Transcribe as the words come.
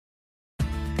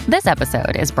This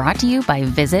episode is brought to you by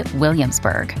Visit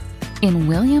Williamsburg. In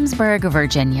Williamsburg,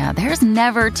 Virginia, there's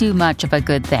never too much of a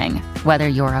good thing. Whether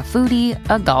you're a foodie,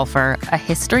 a golfer, a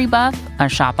history buff, a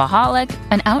shopaholic,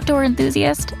 an outdoor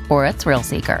enthusiast, or a thrill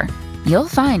seeker, you'll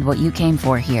find what you came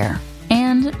for here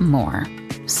and more.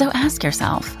 So ask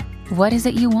yourself, what is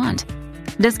it you want?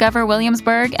 Discover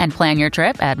Williamsburg and plan your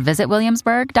trip at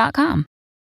visitwilliamsburg.com.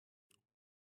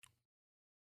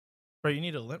 Bro, you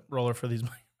need a lip roller for these.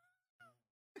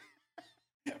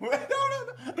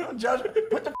 No, Judge.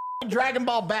 Put the Dragon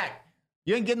Ball back.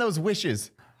 You ain't getting those wishes.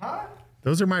 Huh?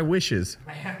 Those are my wishes.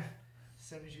 Man, as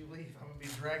soon as you leave, I'm going to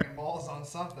be dragging balls on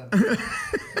something.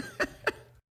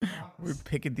 We're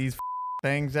picking these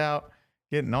things out,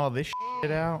 getting all this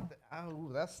shit out.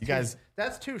 Oh,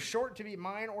 that's too short to be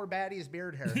mine or Batty's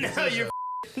beard hair. No, you're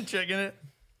checking it.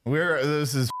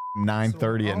 This is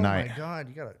 9:30 at night. Oh my God,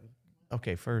 you got to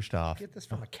Okay, first off, get this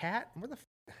from a cat? Where the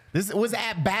this was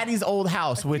at Batty's old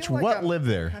house, lived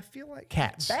there? I feel like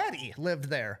cats. Batty lived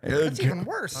there. That's even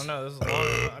worse. Oh no, this is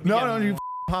long. No, you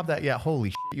pop that. Yeah, holy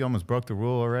shit, you almost broke the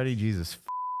rule already. Jesus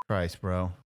Christ,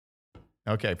 bro.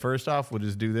 Okay, first off, we'll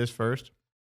just do this first.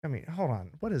 I mean, hold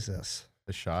on. What is this?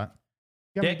 The shot.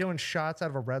 You got me doing shots out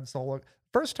of a red Solo.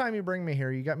 First time you bring me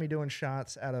here, you got me doing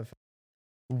shots out of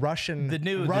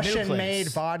Russian-made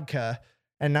vodka,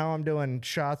 and now I'm doing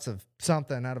shots of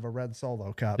something out of a red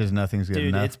Solo cup. Because nothing's good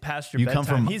enough. Dude, it's past your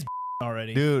bedtime. He's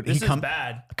already. Dude, this is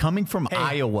bad. Coming from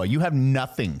Iowa, you have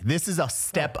nothing. This is a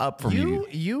step up from you.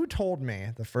 You told me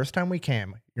the first time we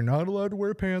came, you're not allowed to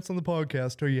wear pants on the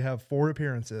podcast till you have 4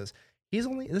 appearances.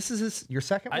 This is your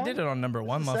second one? I did it on number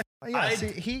 1 month. Yeah, see,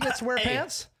 he gets to wear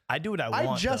pants. I do what I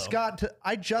want.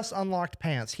 I just unlocked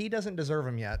pants. He doesn't deserve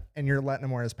them yet, and you're letting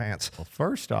him wear his pants. Well,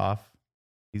 first off,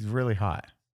 he's really hot.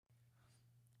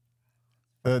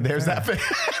 There's that.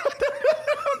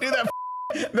 Do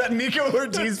that Nico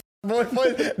Ortiz voice.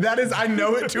 That is, I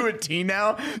know it to a T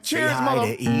now. Cheers,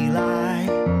 mother. To Eli.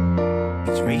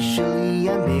 It's racially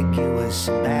ambiguous,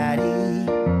 baddie.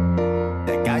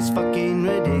 That guy's fucking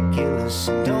ridiculous.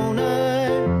 Donut.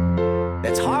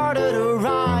 That's harder to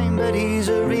rhyme, but he's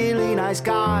a really nice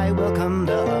guy. Welcome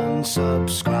to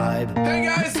Unsubscribe. Hey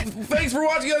guys, thanks for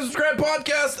watching the Unsubscribe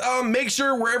podcast. Make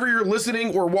sure wherever you're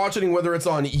listening or watching, whether it's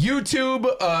on YouTube,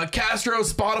 Castro,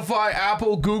 Spotify,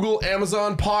 Apple, Google,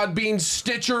 Amazon, Podbean,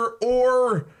 Stitcher,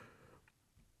 or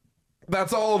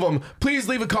that's all of them. Please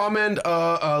leave a comment,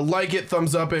 like it,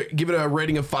 thumbs up it, give it a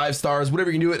rating of 5 stars,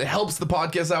 whatever you can do. It helps the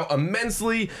podcast out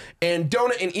immensely. And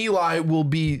Donut and Eli will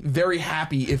be very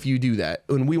happy if you do that.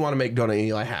 And we want to make Donut and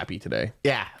Eli happy today.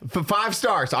 Yeah, for 5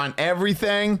 stars on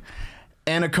everything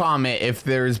and a comment if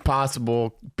there is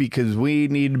possible, because we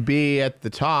need to be at the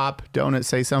top. Donut,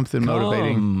 say something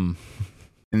motivating.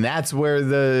 And that's where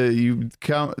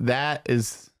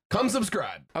Come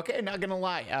subscribe. Okay, not gonna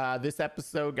lie. This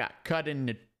episode got cut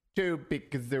into 2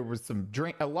 because there was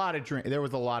there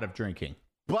was a lot of drinking.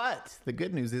 But the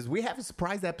good news is we have a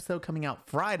surprise episode coming out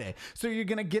Friday. So you're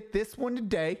gonna get this one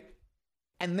today,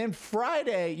 and then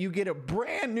Friday you get a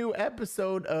brand new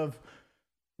episode of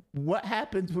what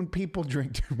happens when people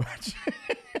drink too much.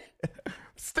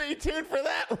 Stay tuned for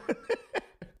that one.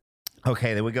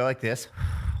 Okay, then we go like this.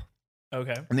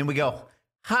 Okay. And then we go,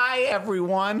 hi,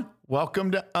 everyone.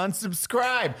 Welcome to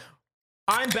Unsubscribe.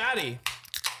 I'm Batty.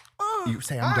 You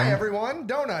say I'm Hi, done. everyone.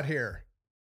 Donut here.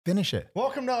 Finish it.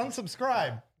 Welcome to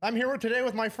Unsubscribe. I'm here today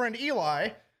with my friend Eli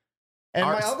and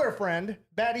my other friend,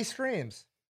 Batty Streams.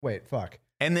 Wait, fuck.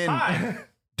 And then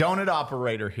Donut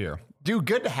Operator here. Dude,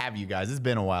 good to have you guys. It's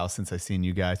been a while since I've seen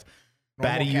you guys.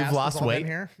 Batty, you've lost weight.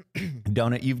 Here.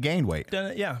 Donut, you've gained weight.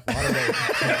 Donut, yeah. A lot of weight.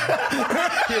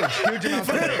 huge amounts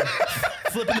of weight.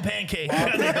 Flipping the pancake.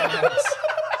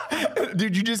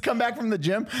 Did you just come back from the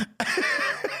gym?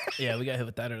 Yeah, we got hit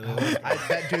with that earlier.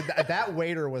 That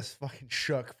waiter was fucking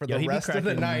shook for the rest of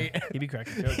the night. He be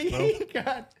cracking jokes, bro.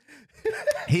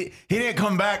 He didn't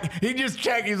come back. He just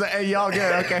checked. He's like, hey, y'all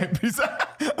good. Okay, peace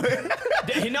out.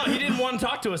 He didn't want to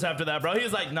talk to us after that, bro. He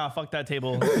was like, nah, fuck that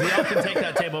table. We all can take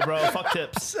that table, bro. Fuck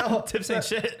tips. Tips ain't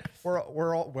shit. We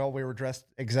were dressed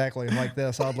exactly like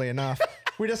this, oddly enough.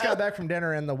 We just got back from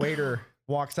dinner, and the waiter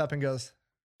walks up and goes,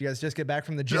 you guys just get back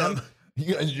from the gym?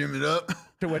 You guys gym it up?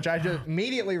 To which I just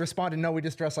immediately responded, no, we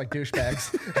just dress like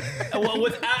douchebags.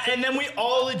 And then we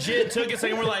all legit took a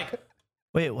second. We're like,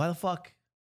 wait, why the fuck?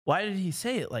 Why did he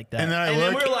say it like that? And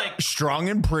then we were like, Strong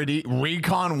and Pretty,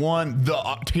 Recon 1,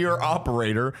 the tier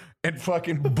operator, and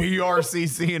fucking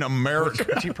BRCC in America.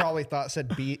 Which he probably thought said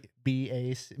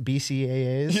BCAAs.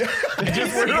 Yeah.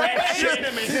 Just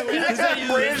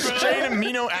branched chain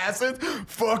amino acids.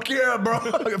 Fuck yeah, bro.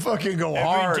 Fucking go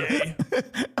hard.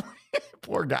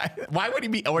 Poor guy. Why would he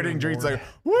be ordering drinks like,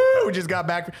 woo, just got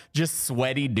back, just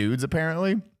sweaty dudes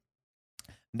apparently.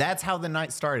 That's how the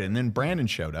night started. And then Brandon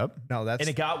showed up. No, And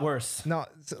it got worse. no.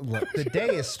 Look, the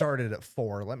day has started at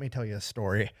 4. Let me tell you a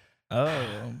story.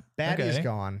 Oh. Baddie's okay.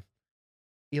 gone.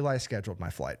 Eli scheduled my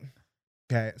flight.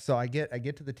 Okay, so I get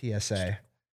to the TSA.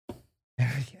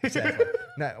 Exactly.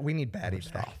 No, we need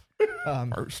Baddie back.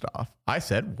 First off, I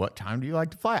said, what time do you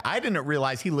like to fly? I didn't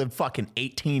realize he lived fucking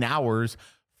 18 hours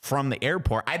from the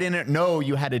airport. I didn't know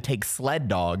you had to take sled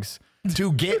dogs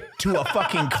to get to a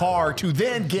fucking car to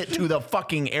then get to the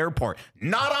fucking airport.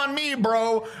 Not on me,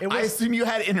 bro. I assume you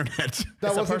had internet.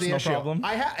 That a wasn't the personal issue. problem.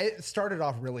 It started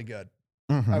off really good.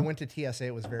 I went to TSA.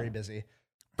 It was very busy,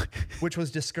 which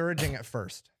was discouraging at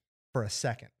first for a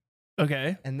second.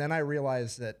 Okay. And then I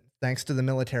realized that thanks to the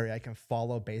military, I can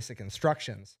follow basic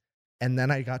instructions. And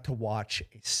then I got to watch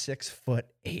a 6'8",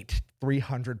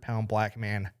 300-pound black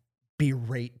man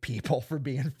berate people for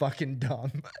being fucking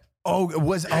dumb. He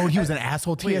was an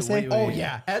asshole TSA? wait. Oh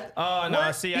yeah. Oh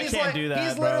no! See, I can't do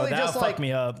that, bro. That'll fuck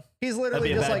me up. He's literally That'd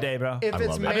be a just bad like, day, bro. if I it's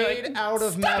love it. I'd be made like, out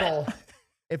of "Stop metal,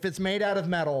 if it's made out of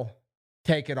metal,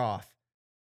 take it off.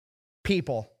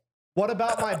 People, what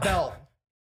about my belt?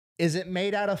 Is it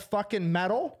made out of fucking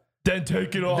metal? Then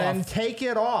take it off. Then take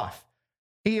it off.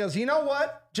 He goes, you know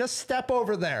what? Just step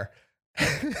over there.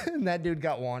 And that dude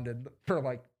got wanded for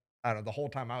like, I don't know, the whole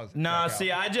time I was. Nah,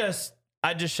 see, I just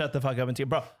shut the fuck up and see,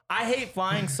 bro. I hate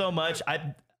flying so much.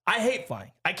 I hate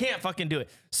flying. I can't fucking do it.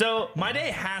 So my day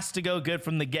has to go good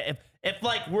from the get.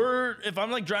 If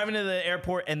I'm like driving to the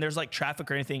airport and there's like traffic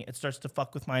or anything, it starts to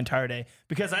fuck with my entire day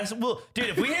because dude,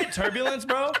 if we hit turbulence,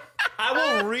 bro, I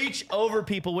will reach over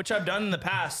people, which I've done in the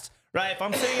past, right? If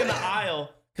I'm sitting in the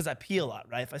aisle, because I pee a lot,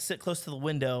 right? If I sit close to the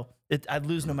window, I'd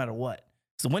lose no matter what.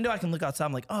 So the window, I can look outside.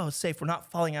 I'm like, oh, it's safe. We're not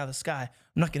falling out of the sky.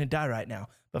 I'm not going to die right now.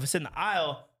 But if I sit in the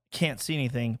aisle, can't see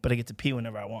anything, but I get to pee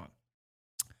whenever I want.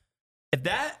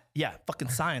 Fucking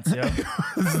science, yo.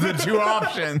 This is the two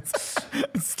options.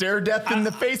 Stare death in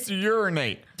the face or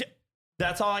urinate.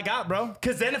 That's all I got, bro.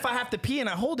 Because then if I have to pee and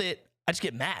I hold it, I just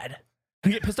get mad. I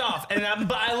get pissed off. And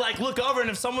I like look over, and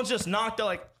if someone's just knocked, they're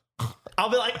like, I'll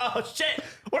be like, oh, shit,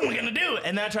 what am I going to do?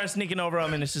 And then I try sneaking over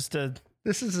them, and it's just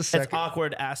this is the it's second.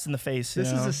 awkward ass in the face.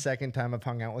 This is the second time I've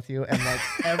hung out with you, and like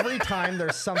every time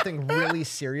there's something really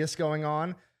serious going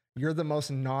on, you're the most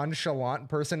nonchalant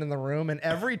person in the room, and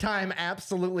every time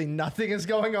absolutely nothing is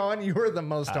going on, you are the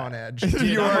most on edge. Dude,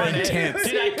 You are I'm on it. intense.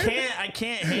 Dude, I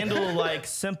can't handle like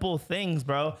simple things,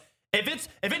 bro. If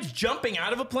it's jumping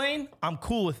out of a plane, I'm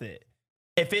cool with it.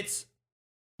 If it's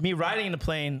me riding in a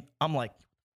plane, I'm like,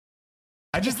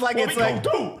 I just like what it's we like,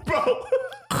 gonna do, bro?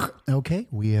 okay,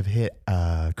 we have hit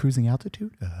cruising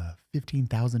altitude,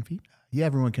 15,000 feet. Yeah,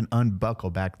 everyone can unbuckle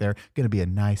back there. Gonna be a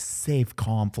nice, safe,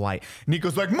 calm flight.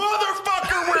 Nico's like,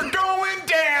 motherfucker, we're going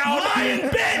down. Lying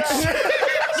bitch.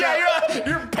 Yeah,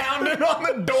 you're pounding on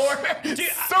the door. Dude,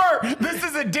 sir, this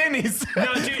is a Denny's.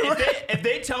 No, dude, if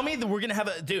they tell me that we're gonna have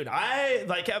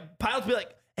pilots be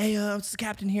like, hey, it's the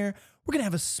captain here. We're gonna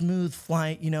have a smooth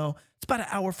flight, you know. It's about an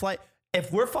hour flight.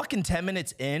 If we're fucking 10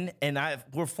 minutes in and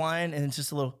we're flying and it's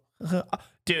just a little,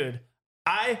 dude,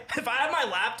 if I have my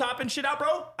laptop and shit out,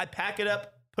 bro, I pack it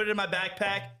up, put it in my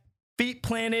backpack, feet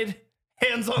planted,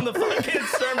 hands on the fucking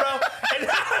stern, bro, and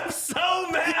I'm so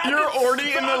mad. You're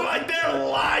already in the like they're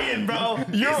lying, bro.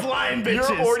 You're lying bitches.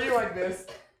 You're already like this.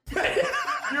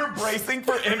 You're bracing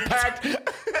for impact.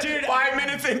 Dude, 5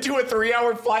 minutes into a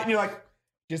 3-hour flight, and you're like,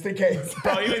 just in case.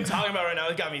 Bro, even talking about it right now,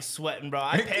 it got me sweating, bro.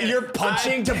 I panicked. You're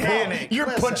punching to pull. panic. You're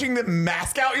punching the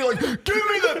mask out. You're like, give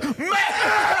me the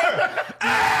mask.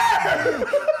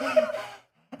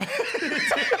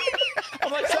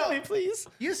 I'm like, help me, please.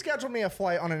 You scheduled me a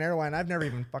flight on an airline I've never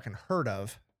even fucking heard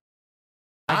of.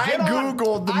 I get on-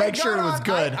 Googled to I make sure got it was on-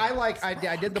 good.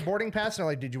 I did the boarding pass, and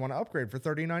they're like, did you want to upgrade for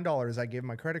 $39? I gave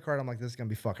my credit card. I'm like, this is going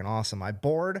to be fucking awesome. I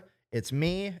board. It's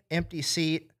me, empty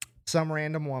seat, some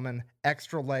random woman,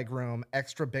 extra leg room,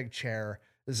 extra big chair.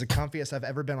 This is the comfiest I've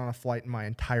ever been on a flight in my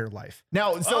entire life.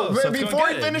 Now, so Oh, so it's before going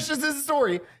he good. finishes his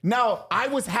story, now I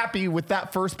was happy with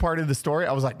that first part of the story.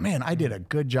 I was like, man, I did a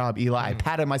good job, Eli. I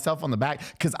patted myself on the back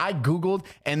because I Googled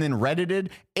and then Reddited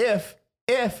if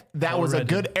that was a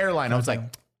good airline. I was like,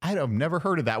 I have never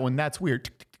heard of that one. That's weird.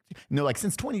 You know, like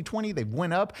since 2020, they've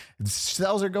went up.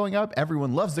 Sales are going up.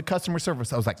 Everyone loves the customer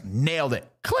service. I was like, nailed it.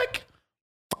 Click.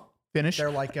 Finish.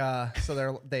 They're like,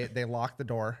 they lock the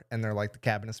door, and they're like, the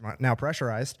cabin is now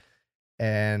pressurized.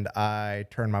 And I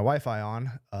turn my Wi-Fi on.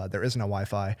 There is no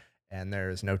Wi-Fi, and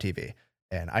there's no TV.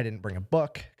 And I didn't bring a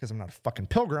book because I'm not a fucking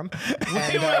pilgrim.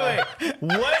 Wait.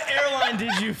 What airline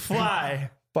did you fly?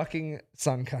 Fucking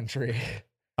Sun Country.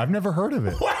 I've never heard of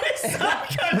it. What is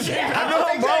Country. I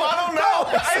don't know.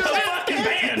 It's a fucking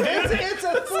band, dude. It's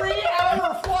a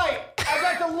 3-hour flight. I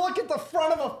got to look at the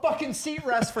front of a fucking seat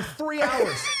rest for 3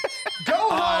 hours. Go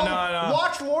home, no.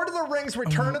 watch Lord of the Rings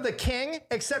Return of the King,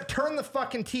 except turn the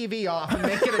fucking TV off and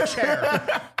make it a chair.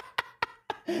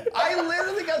 I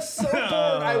literally got so bored,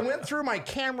 I went through my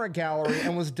camera gallery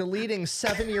and was deleting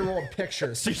 7-year-old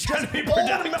pictures. So you're trying to be Old,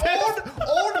 productive.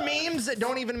 old memes that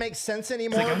don't even make sense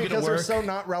anymore I'm gonna because they're work. so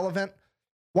not relevant.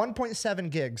 1.7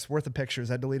 gigs worth of pictures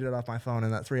I deleted off my phone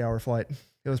in that 3-hour flight.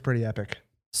 It was pretty epic.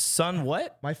 Son,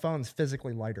 what? My phone's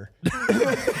physically lighter.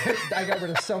 I got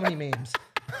rid of so many memes.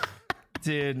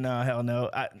 Dude, no, hell no.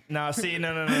 No, see,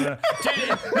 no. Dude, no, fuck. Oh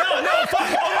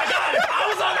my God. If I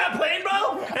was on that plane,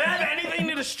 bro, and I had anything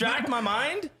to distract my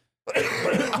mind,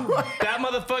 that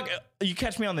motherfucker, you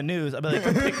catch me on the news, I'd be like,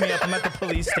 come pick me up. I'm at the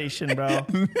police station, bro.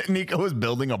 Nico was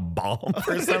building a bomb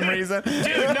for some reason. Dude,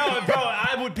 no, bro,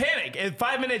 I would panic. If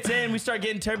 5 minutes in, we start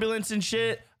getting turbulence and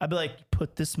shit, I'd be like,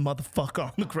 put this motherfucker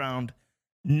on the ground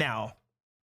now.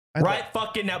 Right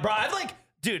fucking now, bro. I've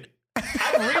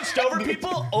reached over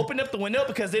people, opened up the window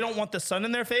because they don't want the sun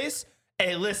in their face.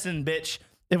 Hey, listen, bitch.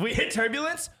 If we hit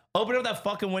turbulence, open up that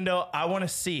fucking window. I want to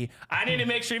see. I need to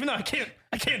make sure, even though I can't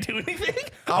do anything.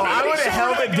 Oh, I would have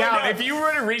held it down. No. If you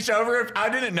were to reach over, if I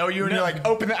didn't know you and you're like,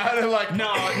 open the, I'd have like,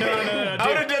 No. I Dude.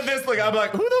 would have done this. Like, I'd be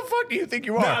like, who the fuck do you think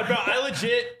you are? Nah, bro, I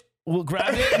legit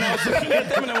grabbed it and I was looking at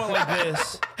them and I went like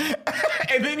this.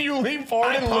 And then you lean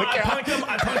forward and look I out. punked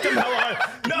them hell hard.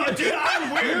 No, dude,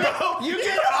 I'm weird, bro. You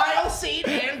get aisle seat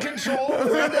and control the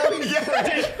window. Dude,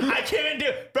 I can't do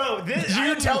it. Bro, this. Do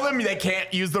you tell them they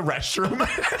can't use the restroom?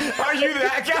 Are you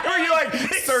that guy? Or are you like,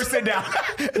 sir, sit down?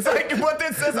 It's like, what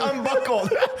this says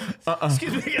unbuckled.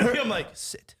 Excuse me. I'm like,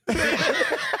 sit.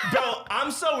 Bro,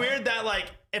 I'm so weird that like,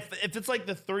 if it's like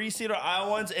the 3-seater aisle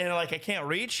ones and like I can't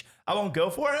reach, I won't go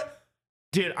for it.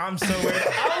 Dude, I'm so weird.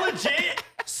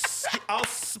 I'll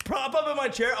prop up in my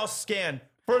chair. I'll scan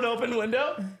for an open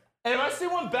window. And if I see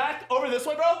one back over this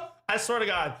way, bro, I swear to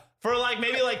God, for like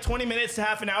maybe like 20 minutes to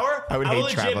half an hour, I would will hate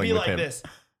legit traveling be with like him. this.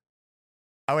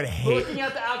 I would hate. Looking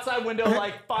at the outside window,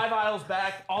 like 5 aisles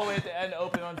back, all the way at the end,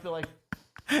 open onto like.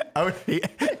 I would hate.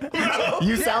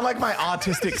 You sound like my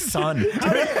autistic son.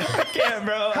 I can't,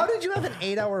 bro. How did you have an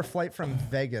 8-hour flight from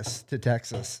Vegas to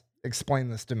Texas? Explain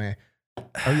this to me.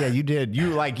 Oh yeah, you did.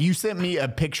 You sent me a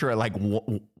picture at like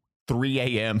 3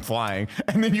 a.m. flying,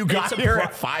 and then you got here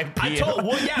at 5 p.m.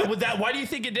 Why do you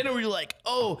think it didn't? Were you like,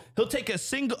 oh, he'll take a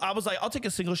single? I was like, I'll take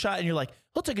a single shot, and you're like,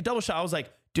 he'll take a double shot. I was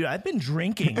like, dude, I've been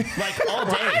drinking like all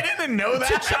day. I didn't know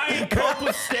that. To try and cope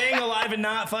with staying alive and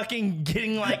not fucking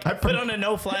getting like put on a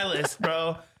no-fly list,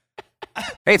 bro.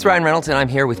 Hey, it's Ryan Reynolds, and I'm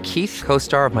here with Keith,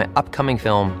 co-star of my upcoming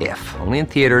film, If, only in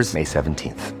theaters May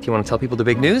 17th. Do you want to tell people the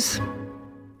big news?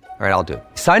 All right, I'll do it.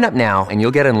 Sign up now and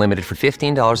you'll get unlimited for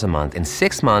 $15 a month and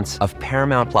 6 months of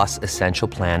Paramount Plus Essential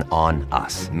Plan on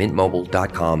us.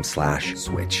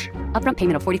 MintMobile.com/switch. Upfront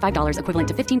payment of $45 equivalent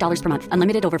to $15 per month.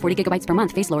 Unlimited over 40 gigabytes per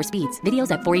month. Face lower speeds.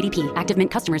 Videos at 480p. Active Mint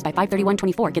customers by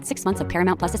 531.24 get 6 months of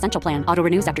Paramount Plus Essential Plan. Auto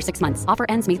renews after 6 months. Offer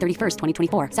ends May 31st,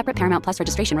 2024. Separate Paramount Plus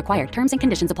registration required. Terms and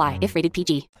conditions apply if rated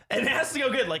PG. And it has to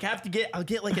go good. Like I'll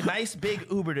get like a nice big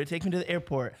Uber to take me to the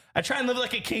airport. I try and live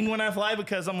like a king when I fly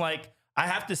because I'm like, I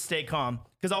have to stay calm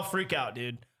because I'll freak out,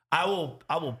 dude. I will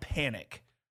panic.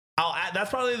 That's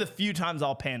probably the few times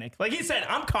I'll panic. Like he said,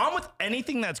 I'm calm with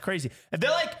anything that's crazy. If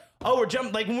they're like, oh, we're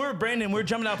jumping, like when we were Brandon, we were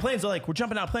jumping out of planes. They're like, we're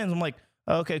jumping out of planes. I'm like,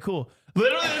 oh, okay, cool.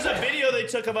 Literally, there's a video they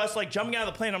took of us like jumping out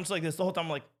of the plane. I'm just like this the whole time.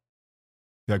 I'm like,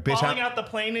 Bitch, falling out the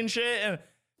plane and shit. And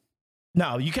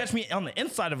no, you catch me on the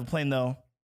inside of a plane though.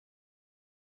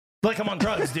 Like I'm on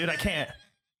drugs, dude. I can't.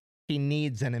 He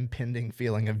needs an impending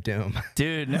feeling of doom.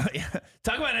 Dude, no,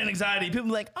 talk about anxiety. People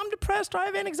are like, I'm depressed or I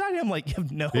have anxiety. I'm like, you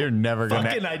have no You're never gonna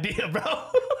fucking idea, bro.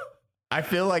 I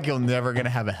feel like you're never gonna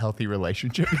have a healthy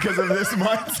relationship because of this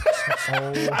month. She's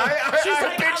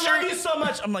like, I love you so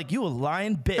much. I'm like, you a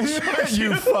lying bitch.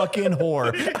 You fucking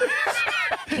whore.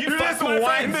 You just fucked my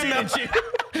winding friends, didn't you?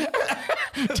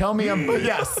 Tell me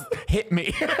yes, hit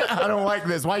me. I don't like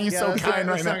this. Why are you so that's kind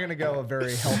not, right that's now? not going to go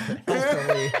very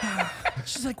healthily.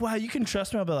 She's like, wow, you can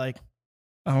trust me. I'll be like,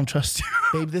 I don't trust you.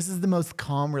 Babe, this is the most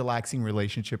calm, relaxing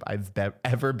relationship I've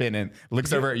ever been in.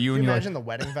 Looks over at you and you're Imagine the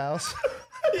wedding vows.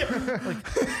 like,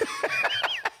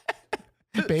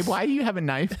 babe, why do you have a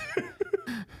knife?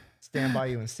 Stand by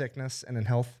you in sickness and in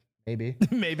health, maybe.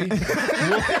 Maybe.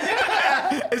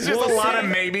 It's just a lot of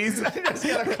maybes. Just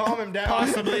got to calm him down.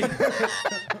 Possibly.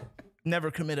 Never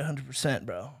commit 100%,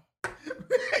 bro.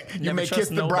 You Never may trust kiss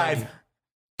the nobody. bride.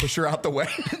 Push her out the way.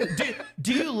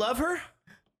 Do you love her?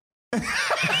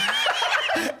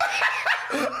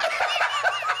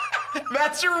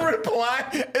 That's your reply?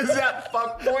 Is that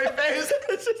fuckboy face?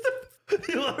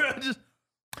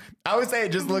 I would say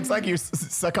it just looks like you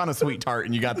suck on a sweet tart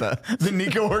and you got the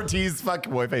Nico Ortiz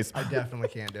fuckboy face. I definitely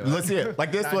can't do it. Let's see it.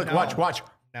 Like this. Look, No. watch.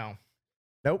 No.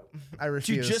 Nope. I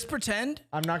refuse. Dude, just pretend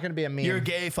I'm not going to be a meme. you're a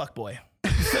gay fuckboy.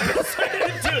 Dude,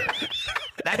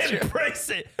 that's embrace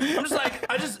it. I'm just like,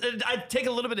 I take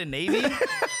a little bit of Navy, and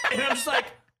I'm just like,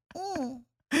 Don't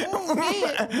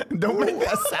make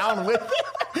that sound with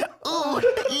it. Ooh,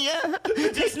 yeah.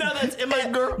 just know that's in my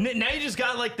girl. Now you just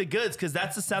got like the goods, because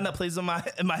that's the sound that plays in my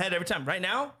head every time. Right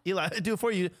now, Eli, I do it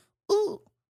for you. Ooh,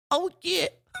 oh yeah.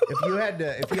 If you had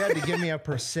to give me a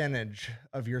percentage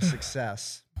of your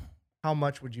success, how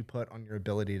much would you put on your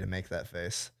ability to make that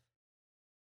face?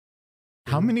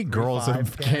 How many girls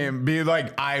 5, 10? can be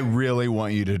like, I really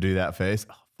want you to do that face?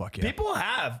 Oh, fuck yeah.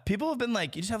 People have been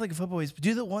like, you just have like a football face,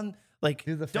 do the one. Like,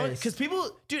 Do the don't, face. because people,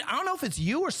 dude, I don't know if it's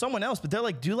you or someone else, but they're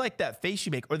like, do like that face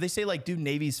you make, or they say like, do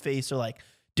Navy's face, or like,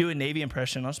 do a Navy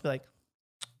impression. I'll just be like,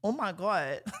 oh my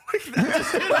god,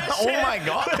 Oh my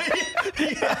God. Or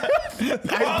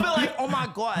I'll be like, oh my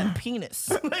god, penis.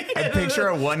 Like, I picture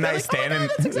a one night stand and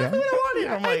that's exactly what I wanted.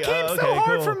 I'm like, came oh, so okay,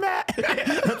 hard cool. from that.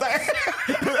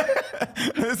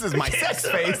 This is my sex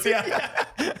face. Yeah.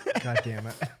 God damn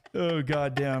it. Oh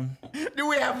god damn. Do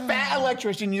we have fat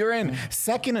electrician? You're in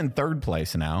second and third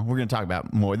place now. We're gonna talk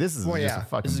about more. This is Well, just yeah. a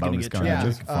fucking This is gonna bonus get content. Yeah.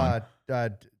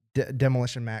 Just fun.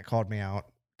 Demolition Matt called me out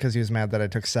because he was mad that I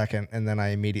took second, and then I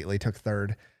immediately took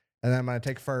third. And then I'm going to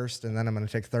take first, and then I'm going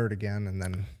to take third again, and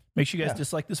then Make sure you guys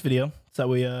dislike this video so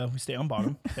we stay on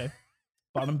bottom. Okay,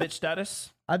 bottom bitch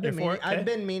status. I've been Therefore, I've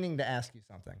been meaning to ask you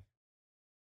something.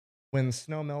 When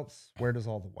snow melts, where does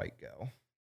all the white go?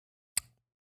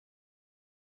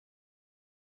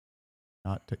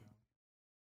 Not to-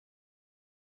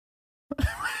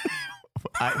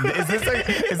 is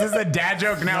this a dad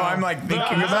joke now? I'm like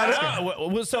thinking about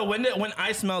it. So when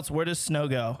ice melts, where does snow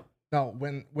go? No,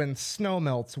 when snow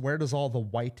melts, where does all the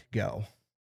white go?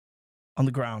 On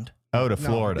the ground. Oh, to No,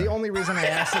 Florida. the only reason I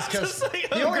asked is because Just like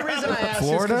on the the only ground. reason I asked is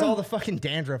Florida? because all the fucking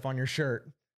dandruff on your shirt.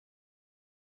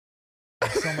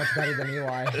 It's so much better than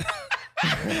Eli. Oh,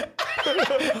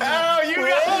 you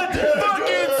got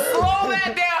fucking slow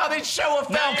that down and show a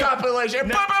fail compilation. Boom,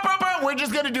 boom, boom, boom. We're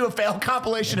just gonna do a fail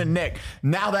compilation of Nick.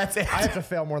 Now that's it. I have to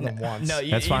fail more than once. No,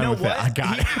 you, That's you fine know with what? it. I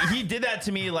got it. He did that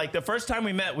to me like the first time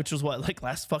we met, which was what, like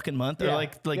last fucking month or Yeah.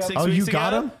 like Yep. 6 Oh, weeks you ago.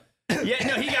 got him? Yeah,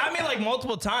 no, he got me like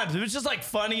multiple times. It was just like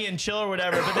funny and chill or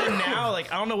whatever. But then now,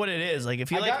 like, I don't know what it is. Like, if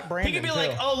he I like, got he Brandon, could be too.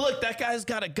 like, oh look, that guy's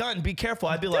got a gun. Be careful.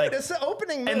 I'd be Dude, like, it's the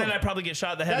opening move. and then I probably get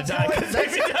shot in the head That's and how die. I- 'cause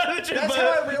that's- if he does it, That's but-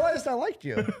 how I realized I liked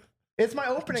you. It's my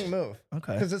opening move.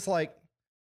 Okay. Because it's like,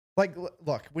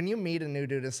 look, when you meet a new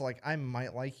dude, it's like, I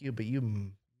might like you, but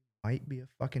you might be a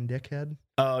fucking dickhead.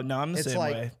 Oh no, I'm the It's same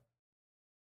like- way.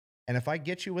 And if I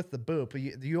get you with the boop,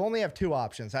 you only have two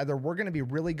options. Either we're going to be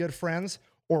really good friends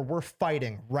or we're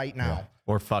fighting right now.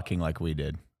 Or fucking like we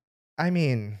did. I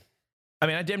mean, I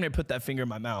mean, I damn near put that finger in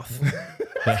my mouth. Bro,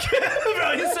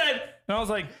 he said, and I was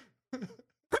like,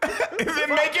 Does it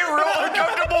make it real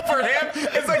uncomfortable for him?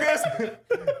 It's like this.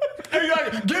 And you're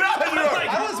like, get out of here.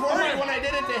 I was worried when I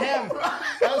did it to him.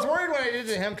 I was worried when I did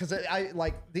it to him because I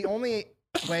like the only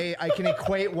way I can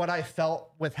equate what I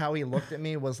felt with how he looked at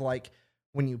me was like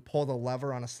when you pull the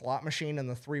lever on a slot machine and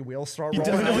the three wheels start rolling.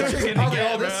 don't know what you're I was gonna like,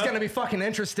 get, oh, this is bro. gonna be fucking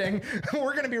interesting.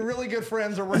 We're gonna be really good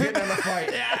friends, or we're getting in a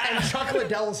fight. And Chuck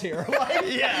Liddell's here. Like,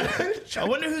 yeah. I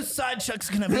wonder whose side Chuck's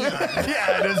gonna be on.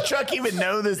 Yeah, does Chuck even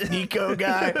know this Nico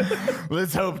guy?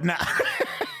 Let's hope not.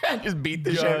 Just beat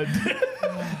the shit.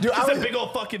 Dude, Just a big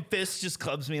old fucking fist just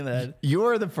clubs me in the head. you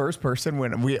are the first person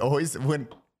when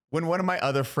one of my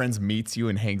other friends meets you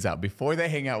and hangs out, before they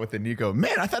hang out with the Nico,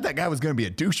 man, I thought that guy was going to be a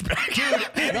douchebag.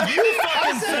 Dude, You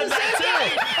fucking said that too.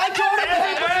 I told him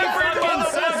Every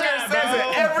motherfucker says that, bro.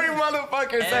 Every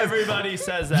motherfucker says Everybody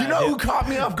says that. You know who dude. caught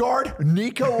me off guard?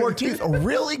 Nico Ortiz, a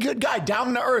really good guy,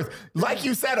 down to earth. Like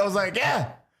you said, I was like,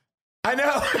 yeah, I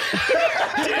know.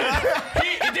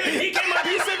 He came up,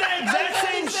 he said that exact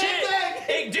same shit.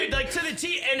 Hey, dude, like to the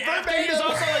T. And after he was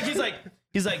also like,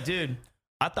 he's like, dude,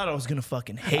 I thought I was gonna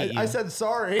fucking hate you. I said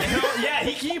sorry. No, yeah,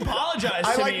 he apologized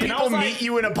I to like me. And I people was meet like,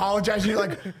 you and apologize. You're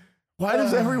like, why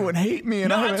does everyone hate me? And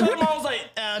no, I I'm told him, I was like,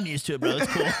 I'm used to it, bro. It's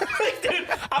cool. Like, dude,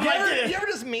 I'm like, dude. You ever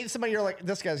just meet somebody, you're like,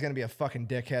 this guy's gonna be a fucking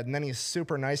dickhead, and then he's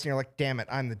super nice, and you're like, damn it,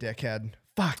 I'm the dickhead.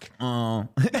 Fuck. oh.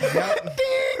 Yep.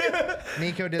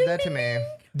 Nico did that to me.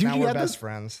 Dude, now you we're have best those-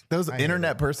 friends. Those I hate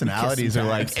internet it. personalities are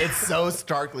like, times. it's so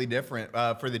starkly different.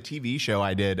 For the TV show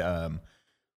I did,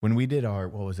 when we did our,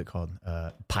 what was it called?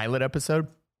 Pilot episode.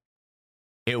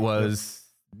 It was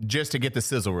just to get the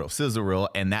sizzle reel,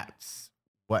 and that's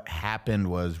what happened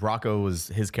was Rocco was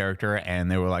his character,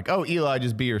 and they were like, "Oh, Eli,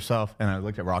 just be yourself." And I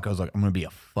looked at Rocco, I was like, "I'm gonna be a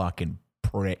fucking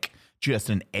prick, just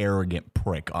an arrogant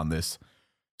prick on this.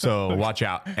 So watch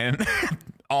out." And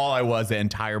all I was the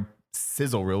entire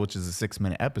sizzle reel, which is a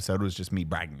 6-minute episode, was just me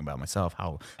bragging about myself,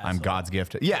 how I'm God's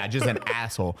gift. Yeah, just an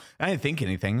asshole. I didn't think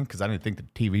anything because I didn't think the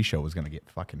TV show was gonna get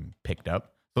fucking picked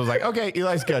up. So I was like, okay,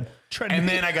 Eli's good. And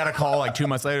then I got a call like 2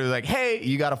 months later, like, "Hey,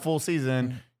 you got a full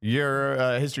season. You're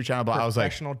a History Channel." But I was like,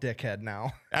 professional dickhead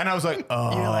now. and I was like,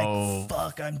 oh, You're like,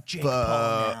 fuck, I'm Jake Paul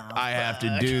now. I have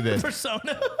to do this.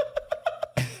 Persona.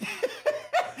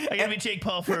 I gotta be Jake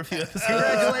Paul for a few episodes.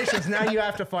 Congratulations! Now you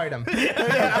have to fight him.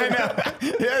 Yeah, I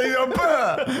know. Yeah, you go,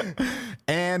 "Bah."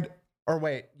 And Or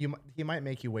wait, he might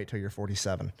make you wait till you're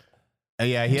 47.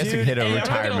 yeah, he has to hit a hey,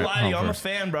 retirement. I'm not gonna lie to you. home I'm a first.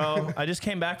 fan, bro. I just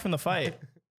came back from the fight.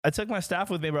 I took my staff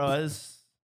with me, bro.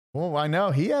 Well, I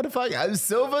know he had to fight.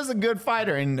 Silva's a good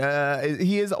fighter, and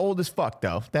he is old as fuck,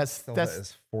 though. That's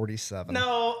Is 47.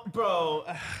 No, bro.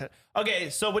 Okay,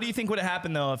 so what do you think would have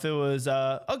happened though if it was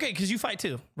okay? Because you fight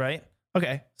too, right?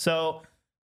 Okay, so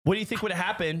what do you think would have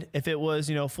happened if it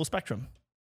was full spectrum?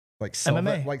 Like Silva,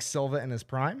 MMA. like Silva in his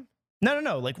prime.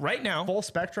 No. Like right now. Full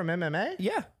spectrum MMA.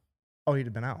 Yeah, Oh, he'd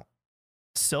have been out.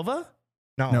 Silva.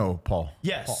 no, Paul.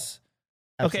 Yes.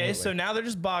 Paul. Okay, so Absolutely. now they're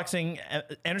just boxing.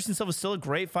 Anderson Silva's still a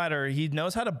great fighter. He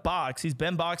knows how to box. He's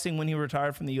been boxing when he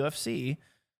retired from the UFC.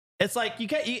 It's like I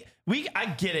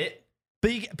get it,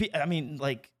 but I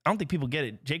don't think people get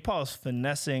it. Jake Paul is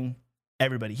finessing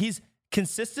everybody. He's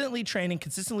consistently training,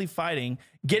 consistently fighting,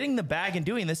 getting the bag and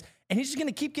doing this, and he's just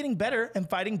gonna keep getting better and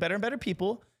fighting better and better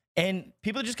people, and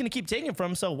people are just gonna keep taking it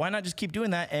from him. So why not just keep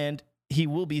doing that? And he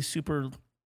will be super.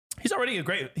 He's already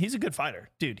he's a good fighter,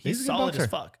 dude. He's a good solid boxer. as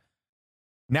fuck.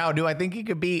 Now, do I think he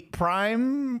could beat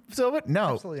Prime Silva?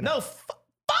 No. Absolutely not. No,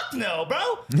 fuck no,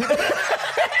 bro.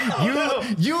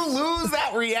 You lose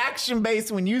that reaction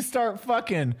base when you start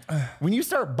boxing.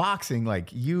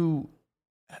 Like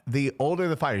the older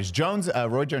the fighters.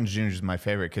 Roy Jones Jr. is my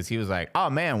favorite because he was like, "Oh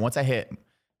man, once I hit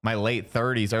my late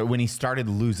 30s," or when he started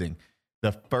losing,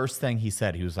 the first thing he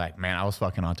said, he was like, "Man, I was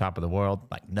fucking on top of the world.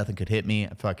 Like nothing could hit me.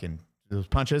 I fucking those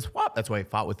punches. Whop." That's why he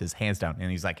fought with his hands down. And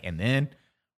he's like, and then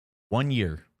 1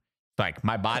 year. Like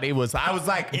my body was, I was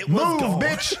like, It was "Move, gone."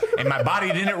 bitch," and my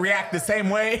body didn't react the same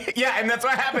way. Yeah, and that's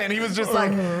what happened. He was just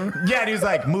like, yeah, and he was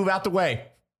like, "Move out the way."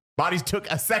 Bodies took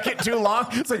a second too long.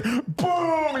 It's like,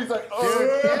 boom. He's like,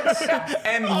 oh,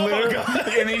 and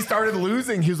literally, and he started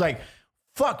losing. He was like,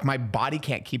 "Fuck, my body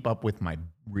can't keep up with my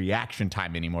reaction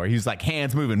time anymore." He was like,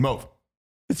 "Hands moving, move."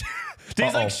 Dude,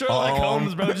 he's like Sherlock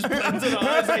Holmes, bro. Just blends it on.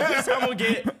 It's like, this time we'll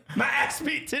get my ass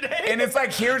beat today. And it's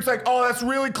like here, it's like, "Oh, that's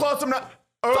really close. I'm not."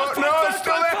 Oh no, it's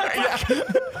still there.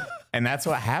 Yeah. And that's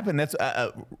what happened. That's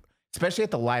especially at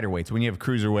the lighter weights. When you have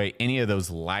cruiserweight, any of those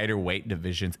lighter weight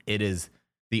divisions, it is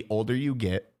the older you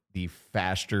get, the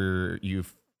faster you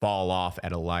fall off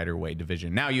at a lighter weight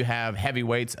division. Now you have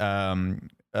heavyweights,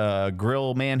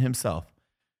 grill man himself.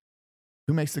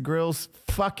 Who makes the grills?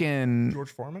 Fucking George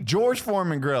Foreman. George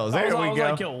Foreman grills. There I we was go.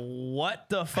 like, yo, what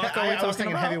the fuck are we I was talking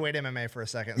thinking about? heavyweight MMA for a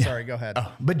second. Sorry, go ahead.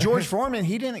 But George Foreman,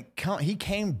 he didn't come. He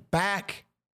came back.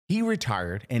 He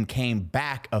retired and came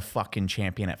back a fucking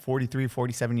champion at 43,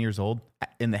 47 years old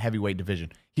in the heavyweight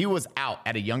division. He was out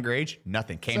at a younger age.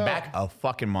 Nothing. Came back a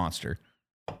fucking monster.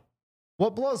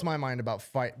 What blows my mind about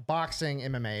boxing,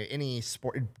 MMA, any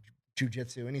sport,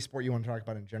 jiu-jitsu, any sport you want to talk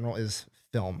about in general is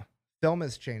film. Film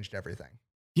has changed everything.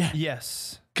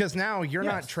 Yes. Because now you're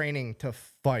not training to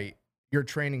fight. You're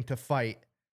training to fight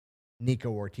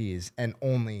Nico Ortiz and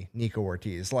only Nico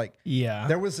Ortiz. Like, Yeah.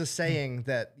 there was a saying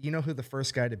that, you know who the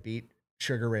first guy to beat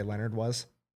Sugar Ray Leonard was?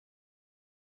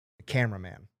 The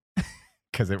cameraman.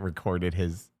 Because it recorded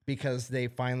his. Because they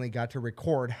finally got to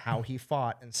record how he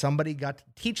fought, and somebody got to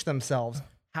teach themselves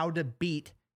how to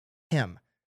beat him.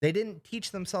 They didn't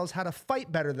teach themselves how to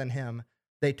fight better than him.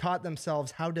 They taught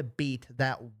themselves how to beat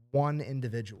that one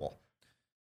individual.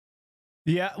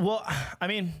 Yeah. Well, I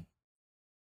mean,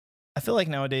 I feel like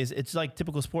nowadays it's like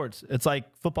typical sports. It's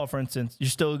like football, for instance. You're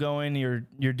still going,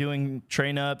 you're doing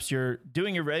train ups, you're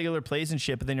doing your regular plays and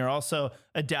shit, but then you're also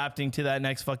adapting to that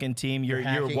next fucking team. You're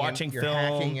watching you're film.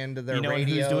 hacking into their you know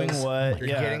radios. who's doing what. You're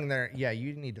getting there. Yeah,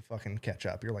 you need to fucking catch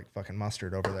up. You're like fucking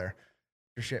mustard over there.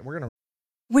 Your shit. We're gonna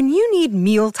When you need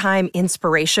mealtime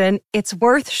inspiration, it's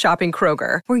worth shopping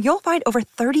Kroger, where you'll find over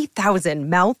 30,000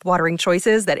 mouth-watering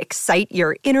choices that excite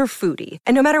your inner foodie.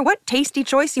 And no matter what tasty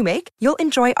choice you make, you'll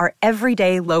enjoy our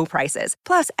everyday low prices,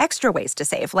 plus extra ways to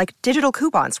save, like digital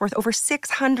coupons worth over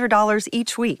 $600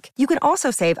 each week. You can also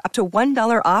save up to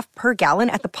 $1 off per gallon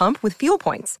at the pump with fuel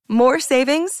points. More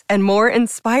savings and more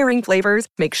inspiring flavors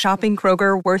make shopping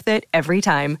Kroger worth it every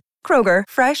time. Kroger,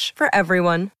 fresh for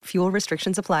everyone. Fuel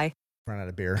restrictions apply. Run out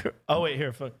of beer. Oh, wait,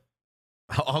 here, fuck.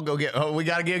 I'll go get. Oh, we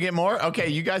gotta get more. Okay,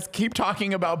 you guys keep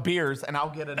talking about beers, and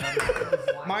I'll get another.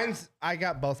 I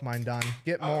got both mine done.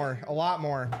 Get more, a lot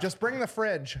more. Just bring the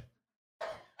fridge.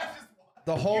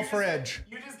 The whole fridge.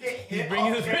 You just get hit.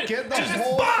 Bring the fridge. Get the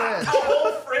whole fridge. The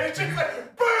whole fridge. It's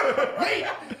like,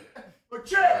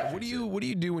 boom. What do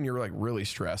you do when you're like really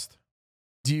stressed?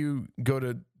 Do you go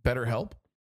to BetterHelp?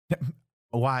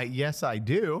 Why? Yes, I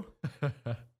do.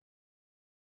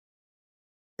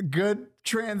 Good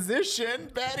transition.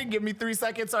 Batty, give me 3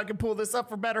 seconds so I can pull this up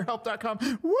for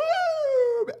BetterHelp.com. Woo!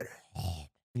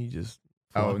 You just.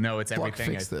 Oh no, it's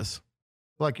everything. Fix this.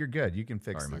 Look, you're good. You can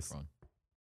fix this.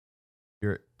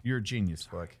 You're a genius,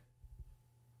 Flick.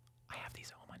 I have these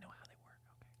at home. I know how they work.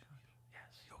 Okay.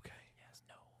 Yes. You okay? Yes.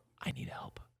 No. I need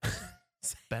help.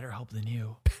 Better help than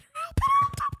you.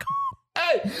 BetterHelp.com.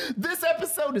 Hey, this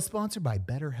episode is sponsored by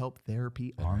BetterHelp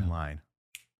Therapy Online.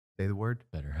 Say the word.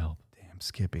 BetterHelp.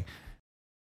 Skippy.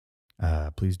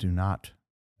 Please do not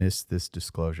miss this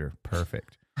disclosure.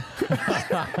 Perfect.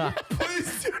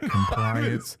 Please do not.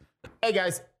 Compliance. Hey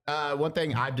guys, one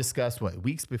thing I've discussed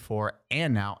weeks before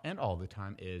and now and all the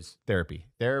time is therapy.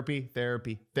 Therapy.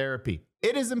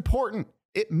 It is important.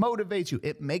 It motivates you.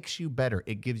 It makes you better.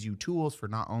 It gives you tools for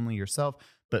not only yourself,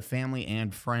 but family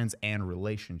and friends and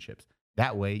relationships.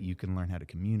 That way you can learn how to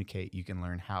communicate. You can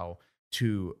learn how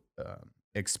to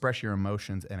express your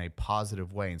emotions in a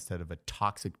positive way instead of a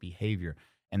toxic behavior.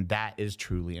 And that is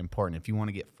truly important. If you want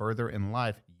to get further in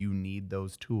life, you need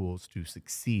those tools to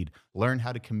succeed. Learn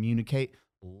how to communicate,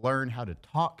 learn how to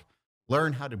talk,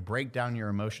 learn how to break down your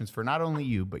emotions for not only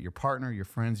you, but your partner, your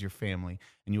friends, your family,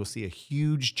 and you will see a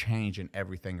huge change in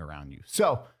everything around you.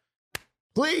 So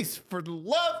please, for the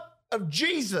love of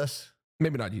Jesus.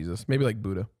 Maybe not Jesus. Maybe like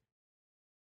Buddha.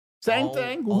 Same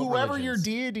thing. Whoever religions.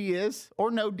 your deity is, or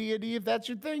no deity if that's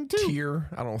your thing too. Tyr.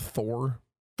 I don't know. Thor.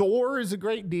 Thor is a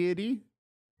great deity.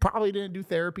 Probably didn't do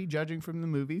therapy, judging from the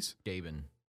movies. Gavin,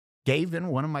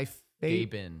 one of my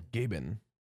favorite. Gaben.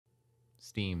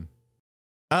 Steam.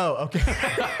 Oh, okay.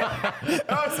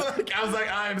 I was like,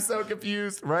 I am so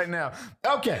confused right now.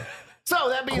 Okay. So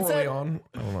that being said, Corleone.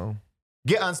 I don't know.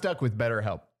 get unstuck with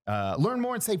BetterHelp. Learn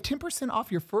more and save 10%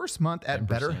 off your first month at 10%.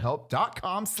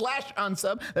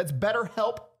 BetterHelp.com/unsub. That's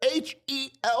BetterHelp,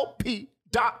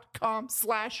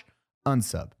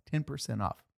 HELP.com/unsub. 10%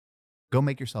 off. Go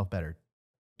make yourself better.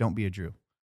 Don't be a Drew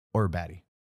or a baddie.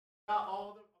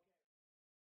 Oh,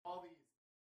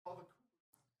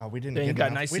 we didn't Then you get got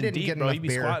enough. nice We and didn't deep, get bro. enough You be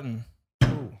beer. squatting.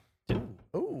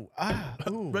 Ooh.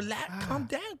 Relax. Calm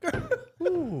down, girl.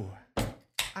 Ooh.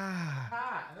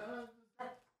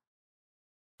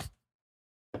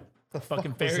 The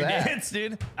Fucking fuck was fairy that? dance,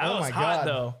 dude. That Oh was my hot, God.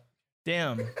 though.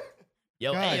 Damn.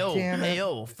 Yo, God hey, yo, damn it. hey,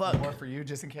 yo, fuck. More for you,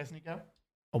 just in case, Nico.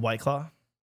 A White Claw?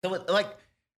 So, like,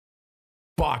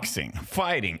 boxing,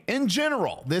 fighting in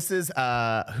general. This is,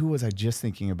 who was I just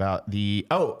thinking about?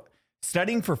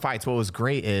 Studying for fights. What was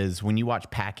great is when you watch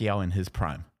Pacquiao in his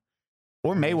prime,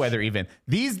 or Mayweather even.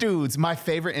 These dudes, my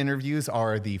favorite interviews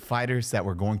are the fighters that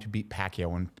were going to beat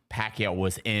Pacquiao when Pacquiao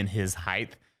was in his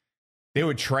height. They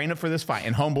would train up for this fight,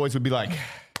 and homeboys would be like,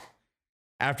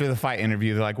 after the fight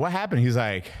interview, they're like, what happened? He's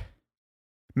like,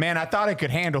 man, I thought I could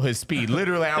handle his speed.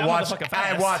 Literally, I watched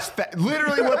that.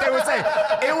 Literally what they would say.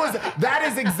 That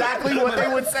is exactly what they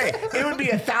would say. It would be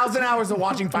 1,000 hours of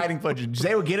watching fighting footage.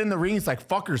 They would get in the ring. It's like,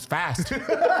 fucker's fast.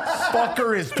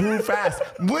 Fucker is too fast.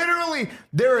 Literally,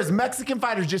 there is Mexican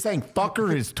fighters just saying,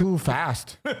 fucker is too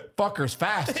fast. Fucker's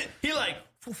fast. He like,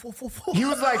 He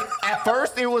was like, at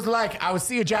first, it was like, I would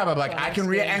see a jab. I'm like, I can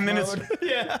react. And then it's,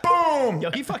 boom. yo,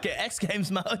 he fucking X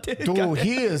Games mode, dude. Dude,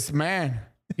 he is, man.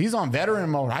 He's on veteran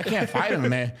mode. I can't fight him,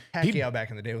 man. Pacquiao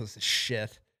back in the day was the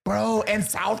shit. Bro, and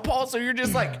southpaw, so you're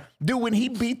just like, dude, when he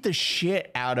beat the shit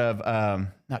out of,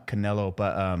 not Canelo,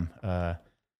 but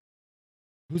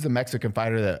who's the Mexican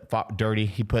fighter that fought dirty?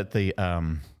 He put the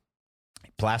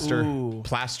plaster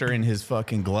in his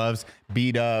fucking gloves,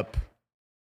 beat up.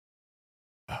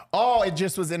 Oh, it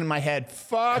just was in my head.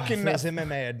 Fucking. If it was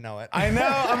MMA, I'd know it. I know.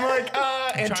 I'm like,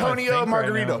 Antonio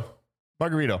Margarito.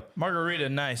 Margarita,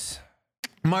 nice.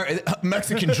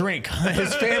 Mexican drink.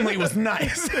 His family was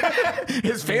nice.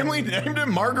 His family named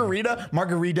him Margarito.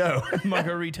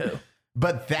 Margarito.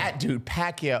 But that dude,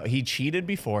 Pacquiao, he cheated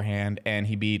beforehand and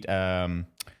he beat the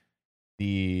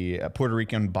Puerto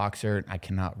Rican boxer. I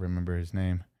cannot remember his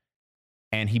name.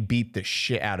 And he beat the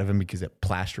shit out of him because it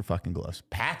plaster fucking gloves.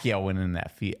 Pacquiao went in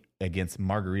that fight against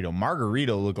Margarito.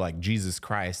 Margarito looked like Jesus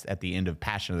Christ at the end of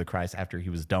Passion of the Christ after he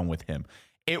was done with him.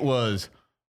 It was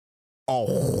a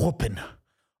whooping.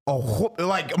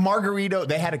 Like Margarito,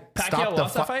 they had to stop the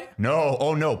lost that fight? No,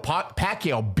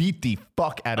 Pacquiao beat the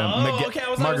fuck out of Okay. I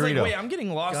was like, wait, I'm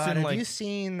getting lost God, in have like. you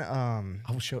seen?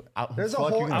 I'll show. There's a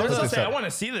whole. I was gonna say, I want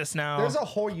want to see this now. There's a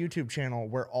whole YouTube channel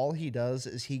where all he does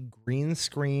is he green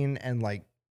screen and like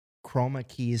chroma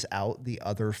keys out the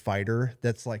other fighter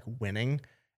that's like winning.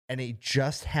 And he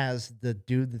just has the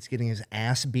dude that's getting his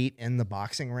ass beat in the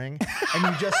boxing ring. And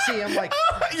you just see him like,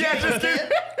 just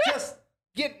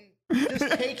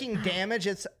taking damage.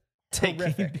 It's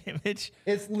horrific. Damage.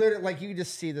 It's literally like you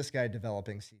just see this guy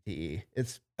developing CTE.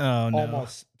 It's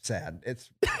almost sad. It's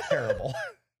terrible.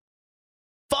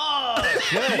 Fuck!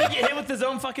 Did he get hit with his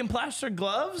own fucking plaster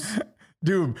gloves?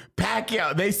 Dude,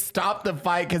 Pacquiao, they stopped the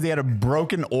fight because he had a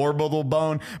broken orbital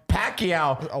bone.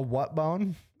 Pacquiao. A what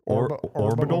bone?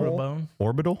 Orbital bone.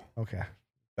 Orbital? Okay.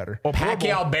 Better.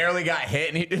 Pacquiao barely got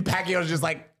hit, and Pacquiao's just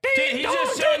like, Dude, he's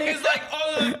just showing. He's like,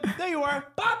 oh, there you are.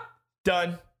 Pop.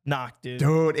 Done. Knocked, dude.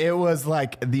 Dude, it was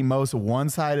like the most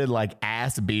one-sided like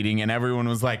ass beating, and everyone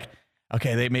was like,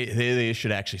 okay, they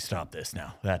should actually stop this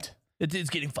now. It's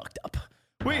getting fucked up.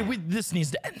 Wait, this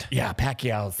needs to end. Yeah,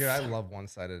 Pacquiao's. Dude, I love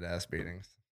one-sided ass beatings.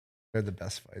 They're the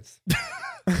best fights.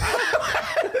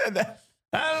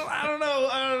 I don't know.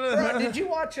 Bro, did you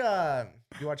watch MMA?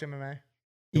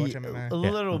 You watch MMA? A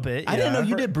little bit. I didn't know yeah.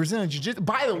 you did Brazilian Jiu-Jitsu.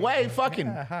 By the way,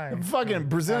 fucking